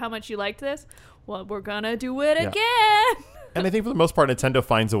 remember how much you liked this? Well, we're going to do it again. And I think for the most part, Nintendo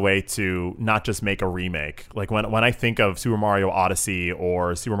finds a way to not just make a remake. Like when I think of Super Mario Odyssey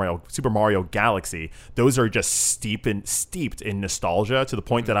or Super Mario Galaxy, those are just steeped in nostalgia to the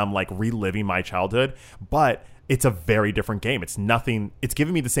point that I'm like reliving my childhood. But it's a very different game. It's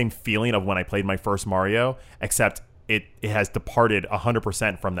giving me the same feeling of when I played my first Mario, except it has departed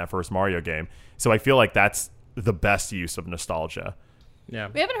 100% from that first Mario game. So I feel like that's the best use of nostalgia. Yeah.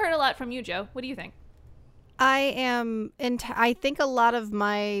 We haven't heard a lot from you, Joe. What do you think? I think a lot of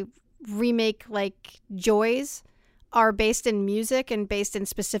my remake joys are based in music and based in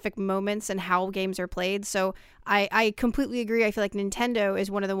specific moments and how games are played. So I completely agree. I feel like Nintendo is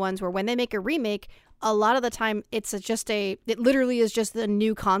one of the ones where when they make a remake, a lot of the time it literally is just the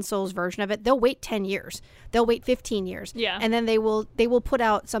new console's version of it. They'll wait 10 years. They'll wait 15 years. Yeah. And then they will put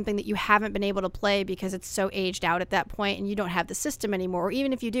out something that you haven't been able to play because it's so aged out at that point and you don't have the system anymore. Or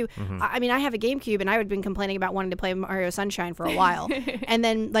even if you do, I mean, I have a GameCube and I had been complaining about wanting to play Mario Sunshine for a while. And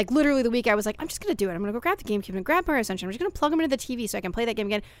then literally the week I was like, I'm just going to do it. I'm going to go grab the GameCube and grab Mario Sunshine. I'm just going to plug them into the TV so I can play that game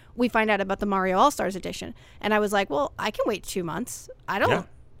again. We find out about the Mario All-Stars edition. And I was like, well, I can wait 2 months.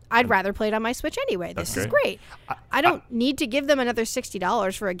 I'd rather play it on my Switch anyway. This is great. I don't need to give them another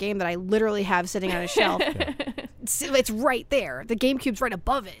 $60 for a game that I literally have sitting on a shelf. It's right there. The GameCube's right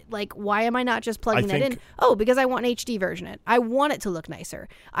above it. Like, why am I not just plugging that in? Oh, because I want an HD version of it. I want it to look nicer.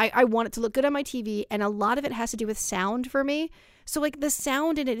 I want it to look good on my TV, and a lot of it has to do with sound for me. So, the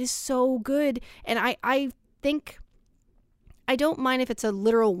sound in it is so good. And I think I don't mind if it's a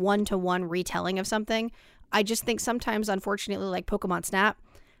literal one-to-one retelling of something. I just think sometimes, unfortunately, like Pokemon Snap,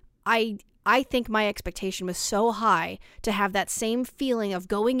 I think my expectation was so high to have that same feeling of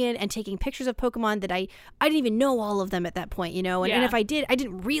going in and taking pictures of Pokemon that I didn't even know all of them at that point, you know? And if I did, I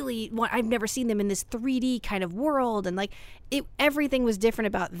didn't really I've never seen them in this 3D kind of world. And everything was different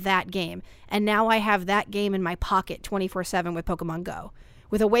about that game. And now I have that game in my pocket 24/7 with Pokemon Go.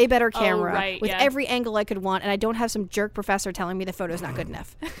 With a way better camera, with every angle I could want, and I don't have some jerk professor telling me the photo's not good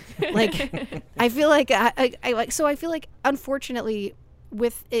enough. I feel like I feel like, unfortunately,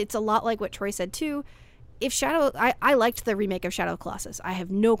 it's a lot like what Troy said too. If I liked the remake of Shadow of Colossus. I have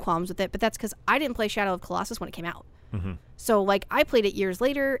no qualms with it, but that's because I didn't play Shadow of Colossus when it came out. Mm-hmm. So I played it years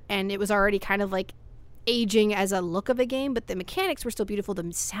later, and it was already kind of aging as a look of a game, but the mechanics were still beautiful.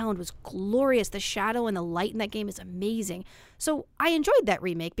 The sound was glorious. The shadow and the light in that game is amazing. So I enjoyed that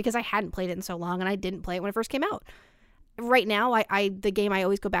remake because I hadn't played it in so long, and I didn't play it when it first came out. Right now, the game I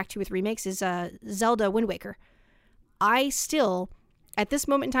always go back to with remakes is Zelda Wind Waker. I still, at this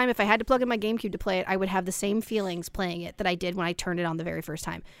moment in time, if I had to plug in my GameCube to play it, I would have the same feelings playing it that I did when I turned it on the very first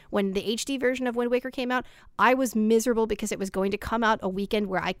time. When the HD version of Wind Waker came out, I was miserable because it was going to come out a weekend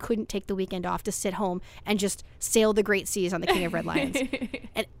where I couldn't take the weekend off to sit home and just sail the great seas on the King of Red Lions.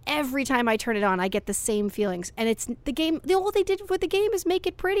 And every time I turn it on, I get the same feelings. And it's the game, all they did with the game is make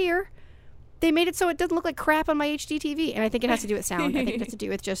it prettier. They made it so it doesn't look like crap on my HD TV. And I think it has to do with sound. I think it has to do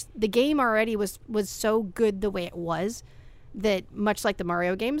with just the game already was so good the way it was, that much like the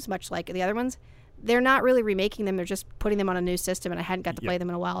Mario games, much like the other ones, they're not really remaking them. They're just putting them on a new system, and I hadn't got to play them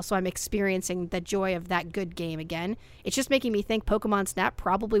in a while, so I'm experiencing the joy of that good game again. It's just making me think Pokemon Snap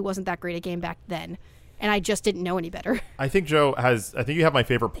probably wasn't that great a game back then, and I just didn't know any better. I think you have my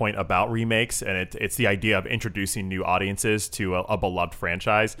favorite point about remakes, and it's the idea of introducing new audiences to a beloved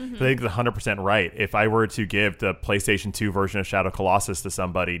franchise. Mm-hmm. I think it's 100% right. If I were to give the PlayStation 2 version of Shadow of Colossus to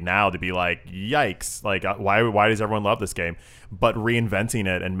somebody now, to be like, yikes, why does everyone love this game? But reinventing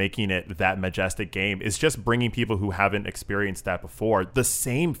it and making it that majestic game is just bringing people who haven't experienced that before the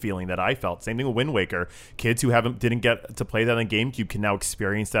same feeling that I felt. Same thing with Wind Waker. Kids who didn't get to play that on GameCube can now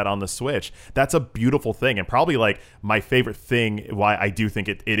experience that on the Switch. That's a beautiful thing, and probably my favorite thing why I do think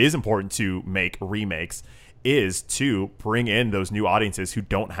it is important to make remakes is to bring in those new audiences who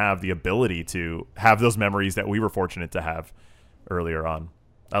don't have the ability to have those memories that we were fortunate to have earlier on.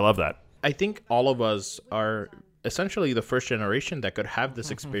 I love that. I think all of us are essentially the first generation that could have this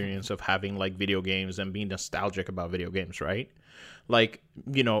experience of having video games and being nostalgic about video games, right?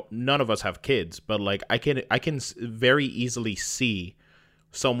 None of us have kids, but I can very easily see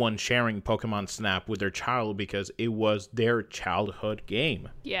someone sharing Pokemon Snap with their child because it was their childhood game.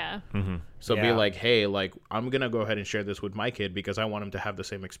 Yeah. Mm-hmm. So be like, hey, I'm going to go ahead and share this with my kid because I want him to have the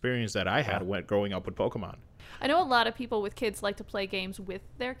same experience that I had when growing up with Pokemon. I know a lot of people with kids like to play games with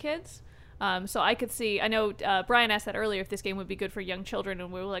their kids. So I could see, I know Brian asked that earlier if this game would be good for young children,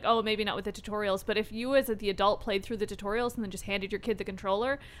 and we were like, oh, maybe not with the tutorials, but if you as the adult played through the tutorials and then just handed your kid the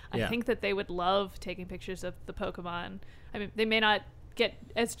controller, I think that they would love taking pictures of the Pokemon. I mean, they may not get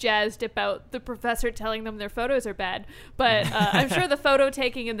as jazzed about the professor telling them their photos are bad, but I'm sure the photo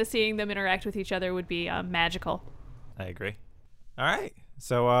taking and the seeing them interact with each other would be magical. I agree. All right.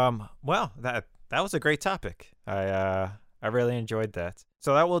 So, well, that was a great topic. I really enjoyed that.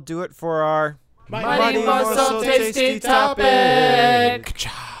 So that will do it for our Mighty Morsel Tasty Topic.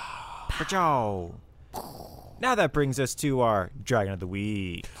 Ka-chow. Now that brings us to our Dragon of the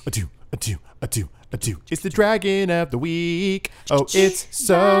Week. A-do. It's the Dragon of the Week. Oh, it's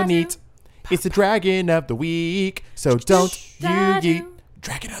so neat. It's the Dragon of the Week. So don't you yeet.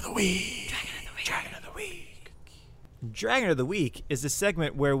 Dragon of the Week. Dragon of the Week is the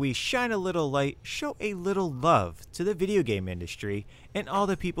segment where we shine a little light, show a little love to the video game industry and all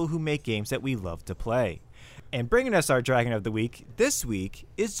the people who make games that we love to play. And bringing us our Dragon of the Week this week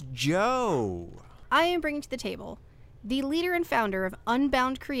is Joe. I am bringing to the table the leader and founder of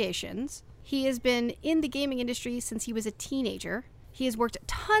Unbound Creations. He has been in the gaming industry since he was a teenager. He has worked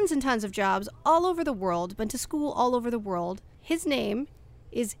tons and tons of jobs all over the world, been to school all over the world. His name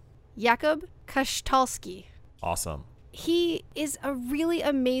is Jakub Kasztalski. Awesome. He is a really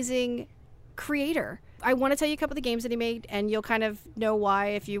amazing creator. I want to tell you a couple of the games that he made, and you'll kind of know why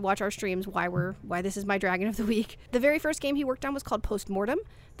if you watch our streams why this is my Dragon of the Week. The very first game he worked on was called Postmortem.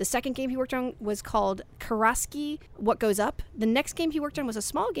 The second game he worked on was called Karaski, What Goes Up. The next game he worked on was a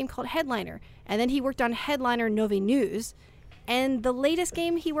small game called Headliner, and then he worked on Headliner Novi News. And the latest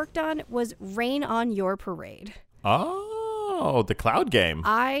game he worked on was Rain on Your Parade. Oh, the cloud game.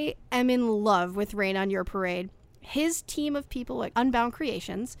 I am in love with Rain on Your Parade. His team of people at Unbound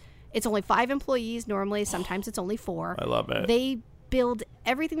Creations, it's only 5 employees normally, sometimes it's only 4. I love it. They build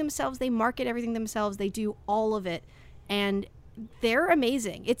everything themselves, they market everything themselves, they do all of it, and they're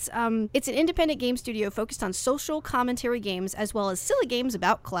amazing. It's an independent game studio focused on social commentary games as well as silly games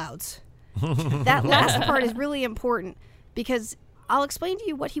about clouds. That last part is really important because I'll explain to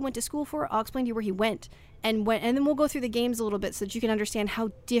you what he went to school for, I'll explain to you where he went, and then we'll go through the games a little bit so that you can understand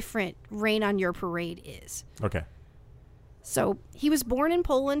how different Rain on Your Parade is. Okay. So he was born in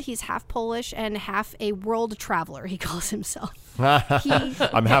Poland. He's half Polish and half a world traveler, he calls himself.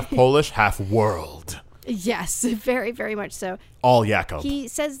 I'm half Polish, half world. Yes, very, very much so. All Jakub. He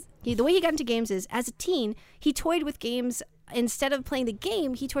says the way he got into games is, as a teen, he toyed with games. Instead of playing the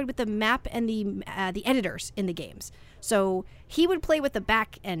game, he toyed with the map and the editors in the games. So he would play with the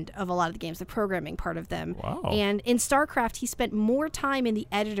back end of a lot of the games, the programming part of them. Wow. And in StarCraft, he spent more time in the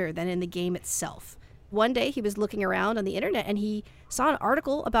editor than in the game itself. One day, he was looking around on the internet, and he saw an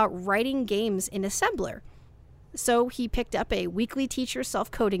article about writing games in assembler. So he picked up a weekly teacher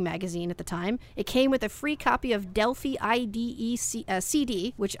self-coding magazine at the time. It came with a free copy of Delphi IDE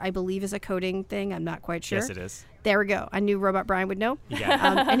CD, which I believe is a coding thing. I'm not quite sure. Yes, it is. There we go. I knew Robot Brian would know.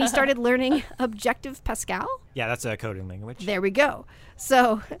 Yeah. And he started learning Objective Pascal. Yeah, that's a coding language. There we go.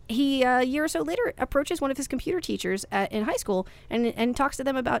 So he, a year or so later, approaches one of his computer teachers in high school and talks to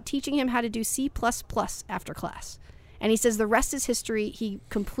them about teaching him how to do C++ after class. And he says the rest is history. He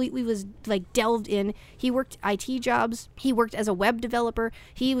completely was delved in. He worked IT jobs. He worked as a web developer.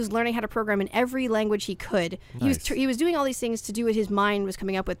 He was learning how to program in every language he could. Nice. He was doing all these things to do what his mind was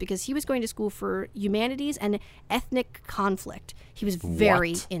coming up with because he was going to school for humanities and ethnic conflict. He was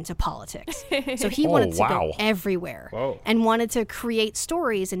very into politics. So he wanted to go everywhere and wanted to create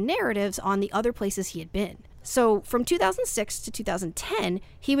stories and narratives on the other places he had been. So from 2006 to 2010,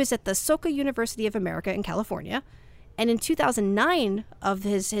 he was at the Soka University of America in California. And in 2009 of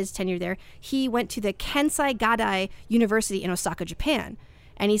his tenure there, he went to the Kansai Gaidai University in Osaka, Japan.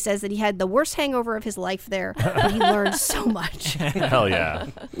 And he says that he had the worst hangover of his life there, but he learned so much. Hell yeah.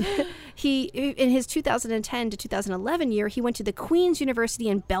 In his 2010 to 2011 year, he went to the Queen's University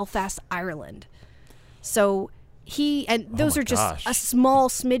in Belfast, Ireland. So those are just a small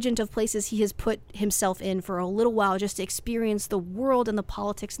smidgen of places he has put himself in for a little while just to experience the world and the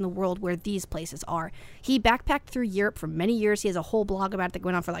politics in the world where these places are. He backpacked through Europe for many years. He has a whole blog about it that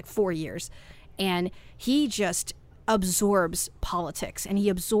went on for 4 years. And he just absorbs politics and he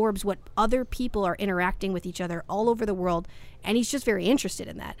absorbs what other people are interacting with each other all over the world. And he's just very interested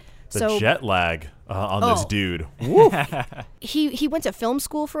in that. The jet lag on this dude. He went to film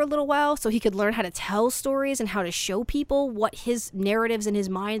school for a little while so he could learn how to tell stories and how to show people what his narratives in his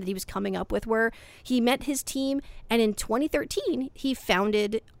mind that he was coming up with were. He met his team, and in 2013, he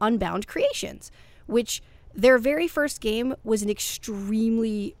founded Unbound Creations, which their very first game was an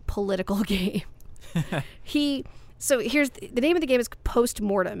extremely political game. So here's the name of the game is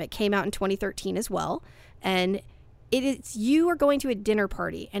Postmortem. It came out in 2013 as well, and you are going to a dinner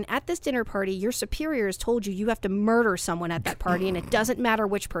party, and at this dinner party, your superiors told you have to murder someone at that party, and it doesn't matter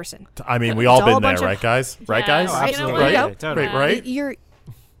which person. I mean, we all It's all been a there, bunch of- right, guys? Right, Yeah, guys? right. Absolutely. There you Right? go. Totally. Right?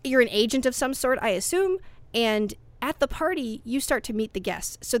 You're an agent of some sort, I assume, and at the party, you start to meet the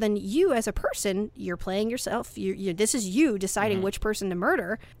guests. So then you, as a person, you're playing yourself. This is you deciding which person to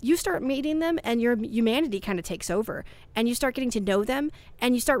murder. You start meeting them, and your humanity kind of takes over. And you start getting to know them,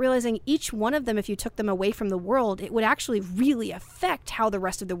 and you start realizing each one of them, if you took them away from the world, it would actually really affect how the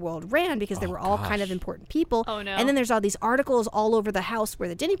rest of the world ran, because they were all kind of important people. Oh, no. And then there's all these articles all over the house where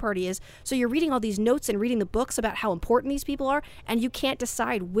the dinner party is. So you're reading all these notes and reading the books about how important these people are, and you can't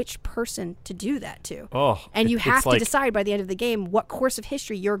decide which person to do that to. Oh, And you it's have to like- decide by the end of the game what course of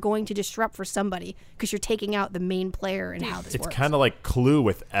history you're going to disrupt for somebody, because you're taking out the main player and how this It's works. kind of like Clue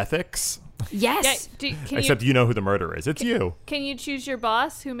with ethics, Yes. except you know who the murderer is. It's you. Can you choose your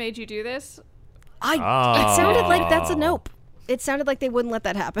boss who made you do this? It sounded like that's a nope. It sounded like they wouldn't let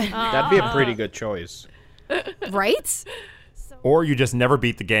that happen. That'd be a pretty good choice. Right? Or you just never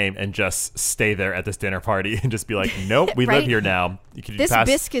beat the game and just stay there at this dinner party and just be like, nope, we live Right? here now. Could you This pass,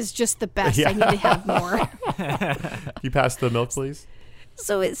 bisque is just the best. Yeah. I need to have more. you pass the milk, please?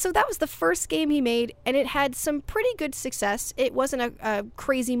 So that was the first game he made, and it had some pretty good success. It wasn't a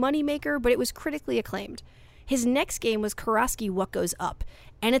crazy moneymaker, but it was critically acclaimed. His next game was Karasky What Goes Up,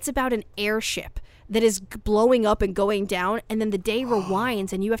 and it's about an airship that is blowing up and going down, and then the day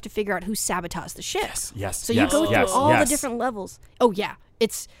rewinds, and you have to figure out who sabotaged the ship. Yes, So you go through yes, all yes. the different levels. Oh yeah,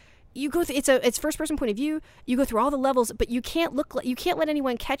 it's first person point of view. You go through all the levels, but you can't let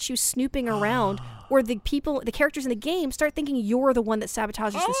anyone catch you snooping around, or the characters in the game start thinking you're the one that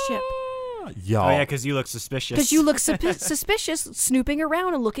sabotages the ship. Y'all. Oh yeah, because you look suspicious. Because you look suspicious snooping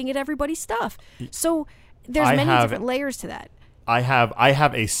around and looking at everybody's stuff. So there's I many have- different layers to that. I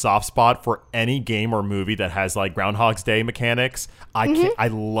have a soft spot for any game or movie that has like Groundhog's Day mechanics. I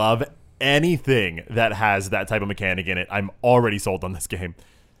love anything that has that type of mechanic in it. I'm already sold on this game.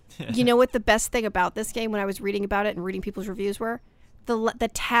 You know what the best thing about this game, when I was reading about it and reading people's reviews, were? The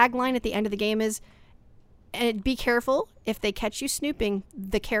tagline at the end of the game is, and be careful, if they catch you snooping,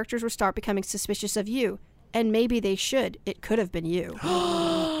 the characters will start becoming suspicious of you. And maybe they should. It could have been you.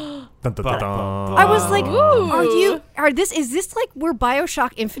 Dun, dun, dun, dun. I was like, is this like where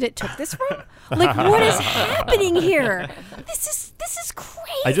BioShock Infinite took this from? Like, what is happening here? This is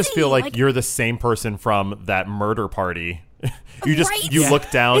crazy. I just feel like you're the same person from that murder party. Right? You look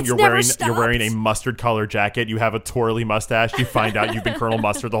down, It's you're never wearing a stopped. mustard colored jacket, you have a twirly mustache, you find out you've been Colonel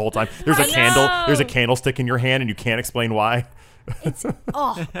Mustard the whole time. There's a candlestick in your hand and you can't explain why.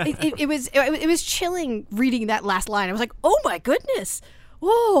 It was chilling reading that last line. I was like, oh my goodness.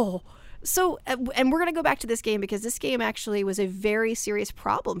 Whoa. So, and we're going to go back to this game because this game actually was a very serious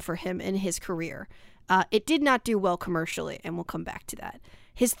problem for him in his career. It did not do well commercially, and we'll come back to that.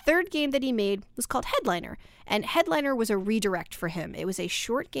 His third game that he made was called Headliner, and Headliner was a redirect for him. It was a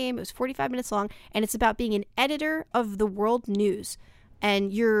short game. It was 45 minutes long, and it's about being an editor of the world news.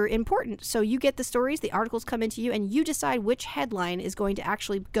 And you're important. So you get the stories, the articles come into you, and you decide which headline is going to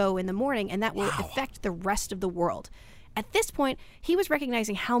actually go in the morning, and that will affect the rest of the world. At this point, he was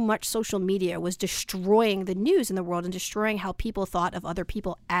recognizing how much social media was destroying the news in the world and destroying how people thought of other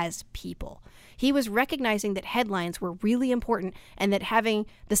people as people. He was recognizing that headlines were really important and that having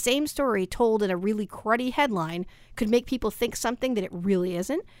the same story told in a really cruddy headline could make people think something that it really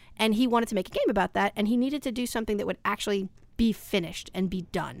isn't. And he wanted to make a game about that, and he needed to do something that would actually be finished and be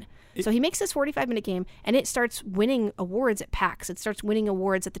done. So he makes this 45-minute game, and it starts winning awards at PAX. It starts winning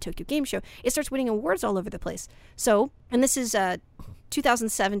awards at the Tokyo Game Show. It starts winning awards all over the place. So, and this is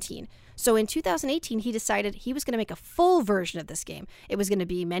 2017. So in 2018, he decided he was going to make a full version of this game. It was going to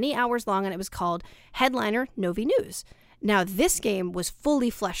be many hours long, and it was called Headliner Novi News. Now, this game was fully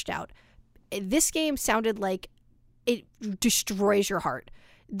fleshed out. This game sounded like it destroys your heart.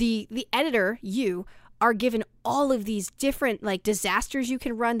 The editor, you, are given all of these different like disasters you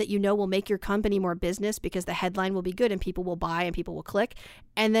can run that you know will make your company more business because the headline will be good and people will buy and people will click.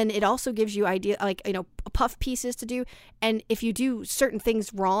 And then it also gives you puff pieces to do. And if you do certain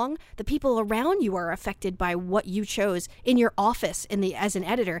things wrong, the people around you are affected by what you chose in your office as an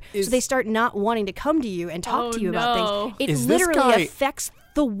editor. So they start not wanting to come to you and talk to you about things. It Is this literally guy- affects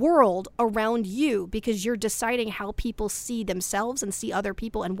the world around you because you're deciding how people see themselves and see other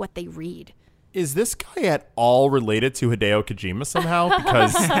people and what they read. Is this guy at all related to Hideo Kojima somehow?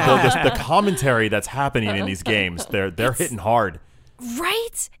 Because the commentary that's happening in these games, they're hitting hard.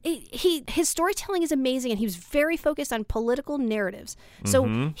 Right? His storytelling is amazing, and he was very focused on political narratives.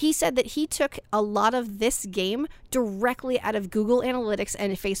 So he said that he took a lot of this game directly out of Google Analytics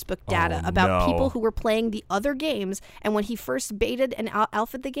and Facebook data about people who were playing the other games. And when he first baited and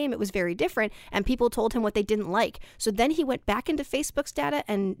alphaed the game, it was very different, and people told him what they didn't like. So then he went back into Facebook's data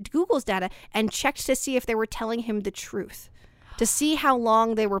and Google's data and checked to see if they were telling him the truth, to see how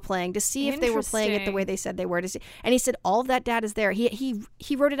long they were playing, to see if they were playing it the way they said they were. And he said all of that data is there. He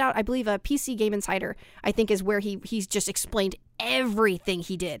wrote it out, I believe, PC Game Insider, I think, is where he's just explained everything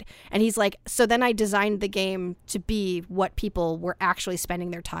he did. And he's like, so then I designed the game to be what people were actually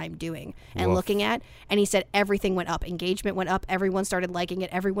spending their time doing and looking at. And he said everything went up. Engagement went up. Everyone started liking it.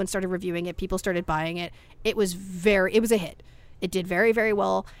 Everyone started reviewing it. People started buying it. It was a hit. It did very, very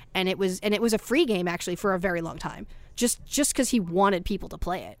well. And it was a free game, actually, for a very long time. Just because he wanted people to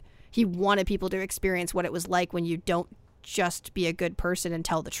play it. He wanted people to experience what it was like when you don't just be a good person and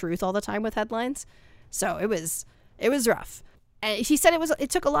tell the truth all the time with headlines. So it was rough. And he said it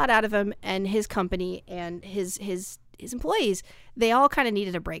took a lot out of him and his company and his employees. They all kind of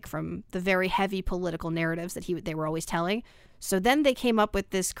needed a break from the very heavy political narratives that they were always telling. So then they came up with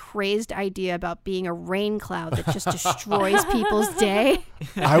this crazed idea about being a rain cloud that just destroys people's day.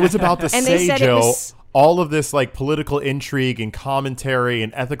 I was about to And they say, said Joe, all of this like political intrigue and commentary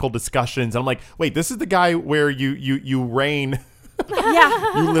and ethical discussions. I'm like, wait, this is the guy where you rain.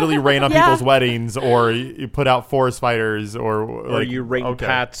 Yeah. You literally rain on people's weddings, or you put out forest fires, or you rain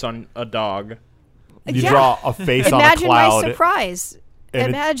pats on a dog. You draw a face Imagine on a cloud. my surprise. And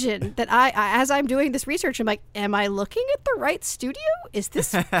Imagine that I, as I'm doing this research, I'm like, am I looking at the right studio? Is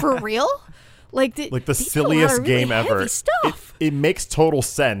this for real? Like the silliest game ever. Stuff. It makes total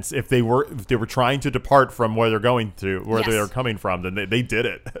sense if they were trying to depart from where they're going to, where they are coming from. Then they did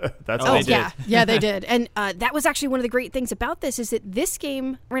it. That's Oh, awesome. they did. Yeah, they did. And that was actually one of the great things about this is that this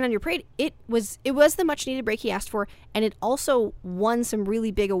game, Rain on Your Parade, it was the much needed break he asked for, and it also won some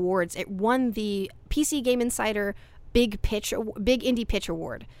really big awards. It won the PC Game Insider Big Indie Pitch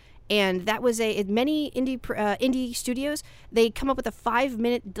Award. And that was many indie studios, they come up with a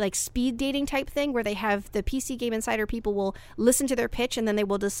 5-minute like speed dating type thing where they have the PC Game Insider people will listen to their pitch, and then they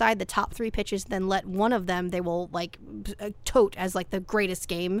will decide the top 3 pitches, then let one of them they will like tote as like the greatest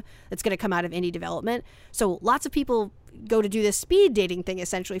game that's going to come out of indie development. So lots of people go to do this speed dating thing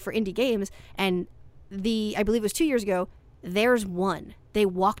essentially for indie games, and I believe it was 2 years ago, theirs won. They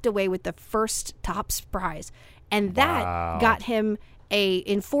walked away with the first top prize, and that got him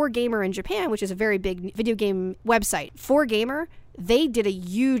in 4Gamer in Japan, which is a very big video game website. 4Gamer, they did a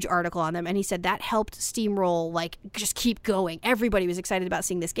huge article on them, and he said that helped steamroll, like, just keep going. Everybody was excited about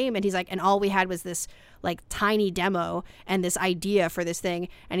seeing this game, and he's like, and all we had was this, like, tiny demo and this idea for this thing,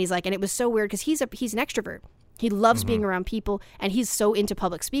 and he's like, and it was so weird, because he's an extrovert. He loves being around people, and he's so into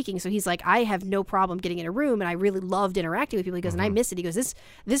public speaking, so he's like, I have no problem getting in a room, and I really loved interacting with people. He goes, and I miss it. He goes,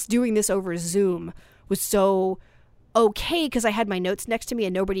 this doing this over Zoom was so okay because I had my notes next to me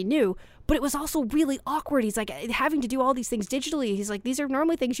and nobody knew, but it was also really awkward. He's like, having to do all these things digitally. He's like, these are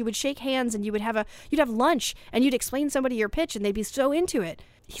normally things you would shake hands and you'd have lunch and you'd explain somebody your pitch and they'd be so into it.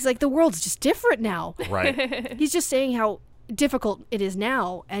 He's like, the world's just different now. Right. He's just saying how difficult it is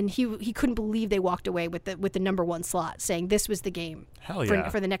now, and he couldn't believe they walked away with the number 1 slot, saying this was the game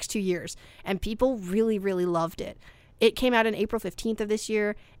for the next 2 years, and people really, really loved it. It came out on April 15th of this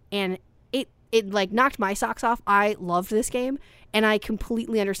year, and it like knocked my socks off. I loved this game, and I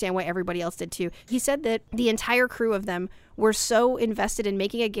completely understand why everybody else did too. He said that the entire crew of them were so invested in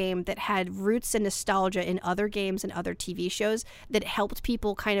making a game that had roots and nostalgia in other games and other TV shows that helped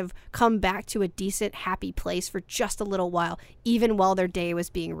people kind of come back to a decent, happy place for just a little while, even while their day was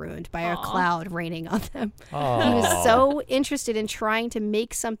being ruined by a cloud raining on them. He was so interested in trying to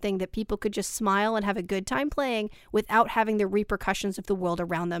make something that people could just smile and have a good time playing without having the repercussions of the world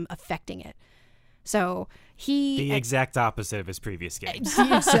around them affecting it. So the exact opposite of his previous games.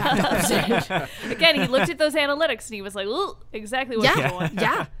 The exact opposite. Again, he looked at those analytics and he was like, ooh, exactly what I want.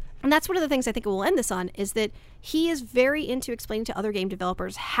 Yeah. And that's one of the things I think we'll end this on, is that he is very into explaining to other game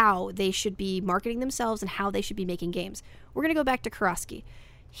developers how they should be marketing themselves and how they should be making games. We're going to go back to Kurosaki.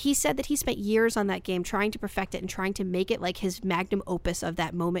 He said that he spent years on that game trying to perfect it and trying to make it like his magnum opus of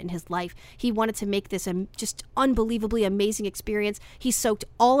that moment in his life. He wanted to make this just unbelievably amazing experience. He soaked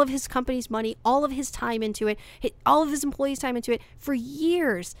all of his company's money, all of his time into it, all of his employees' time into it for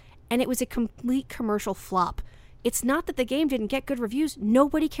years, and it was a complete commercial flop. It's not that the game didn't get good reviews.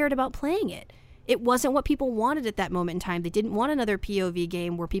 Nobody cared about playing it. it wasn't what people wanted at that moment in time. They didn't want another POV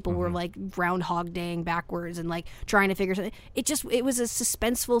game where people were like Groundhog Daying backwards and like trying to figure something. It was a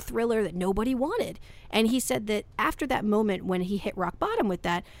suspenseful thriller that nobody wanted. And he said that after that moment when he hit rock bottom with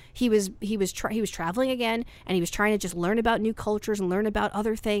that, he was traveling again, and he was trying to just learn about new cultures and learn about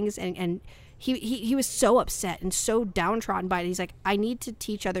other things, and he was so upset and so downtrodden by it. He's like, I need to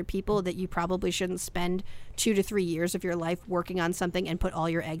teach other people that you probably shouldn't spend 2 to 3 years of your life working on something and put all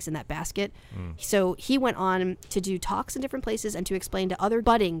your eggs in that basket. So he went on to do talks in different places and to explain to other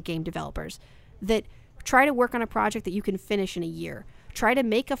budding game developers that try to work on a project that you can finish in a year. Try to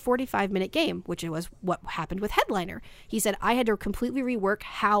make a 45-minute game, which was what happened with Headliner. He said, I had to completely rework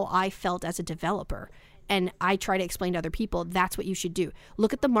how I felt as a developer. And I try to explain to other people, that's what you should do.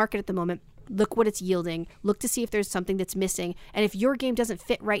 Look at the market at the moment. Look what it's yielding. Look to see if there's something that's missing. And if your game doesn't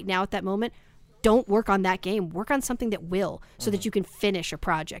fit right now at that moment, don't work on that game. Work on something that will, so that you can finish a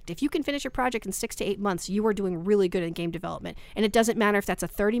project. If you can finish a project in 6 to 8 months, you are doing really good in game development. And it doesn't matter if that's a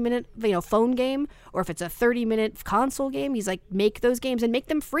 30-minute, phone game or if it's a 30-minute console game. He's like, make those games and make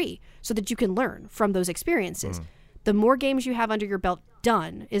them free so that you can learn from those experiences. The more games you have under your belt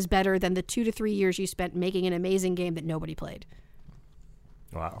done is better than the 2 to 3 years you spent making an amazing game that nobody played.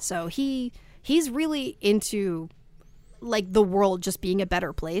 Wow. So he's really into like the world just being a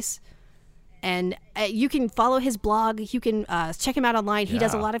better place. And you can follow his blog. You can check him out online. He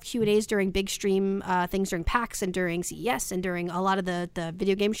does a lot of Q&As during big stream things during PAX and during CES and during a lot of the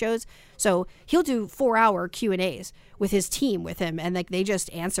video game shows. So he'll do 4-hour Q&As with his team with him, and like they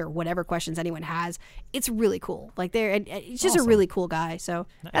just answer whatever questions anyone has. It's really cool. Like he's just a really cool guy. So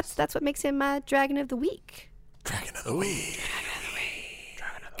that's what makes him Dragon of the Week. Dragon of the Week.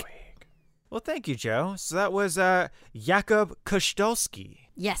 Well, thank you, Joe. So that was Jakub Kostolski.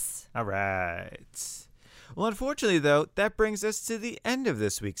 Yes. All right. Well, unfortunately, though, that brings us to the end of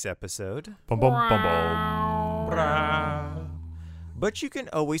this week's episode. Bum, bum, bum, bum. But you can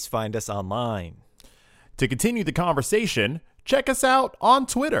always find us online. To continue the conversation, check us out on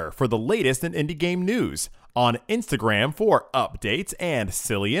Twitter for the latest in indie game news, on Instagram for updates and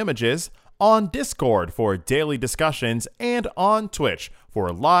silly images, on Discord for daily discussions, and on Twitch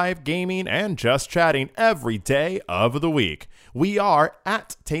for live gaming and just chatting every day of the week. We are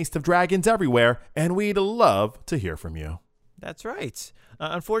at Taste of Dragons everywhere, and we'd love to hear from you. That's right.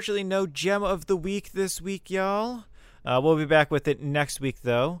 Unfortunately, no gem of the week this week, y'all. We'll be back with it next week,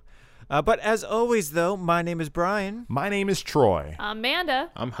 though. But as always, though, my name is Brian. My name is Troy.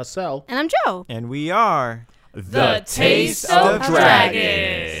 Amanda. I'm Hassel. And I'm Joe. And we are The Taste of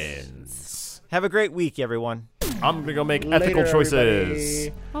Dragons. Have a great week, everyone. I'm going to go make ethical choices.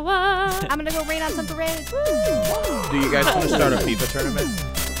 Everybody. I'm going to go rain on some parades. Do you guys want to start a FIFA tournament?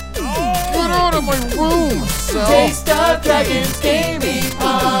 Get out of my room, Sal. Taste of Dragons Gaming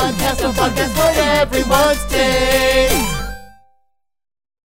Podcast, a podcast for everyone's taste.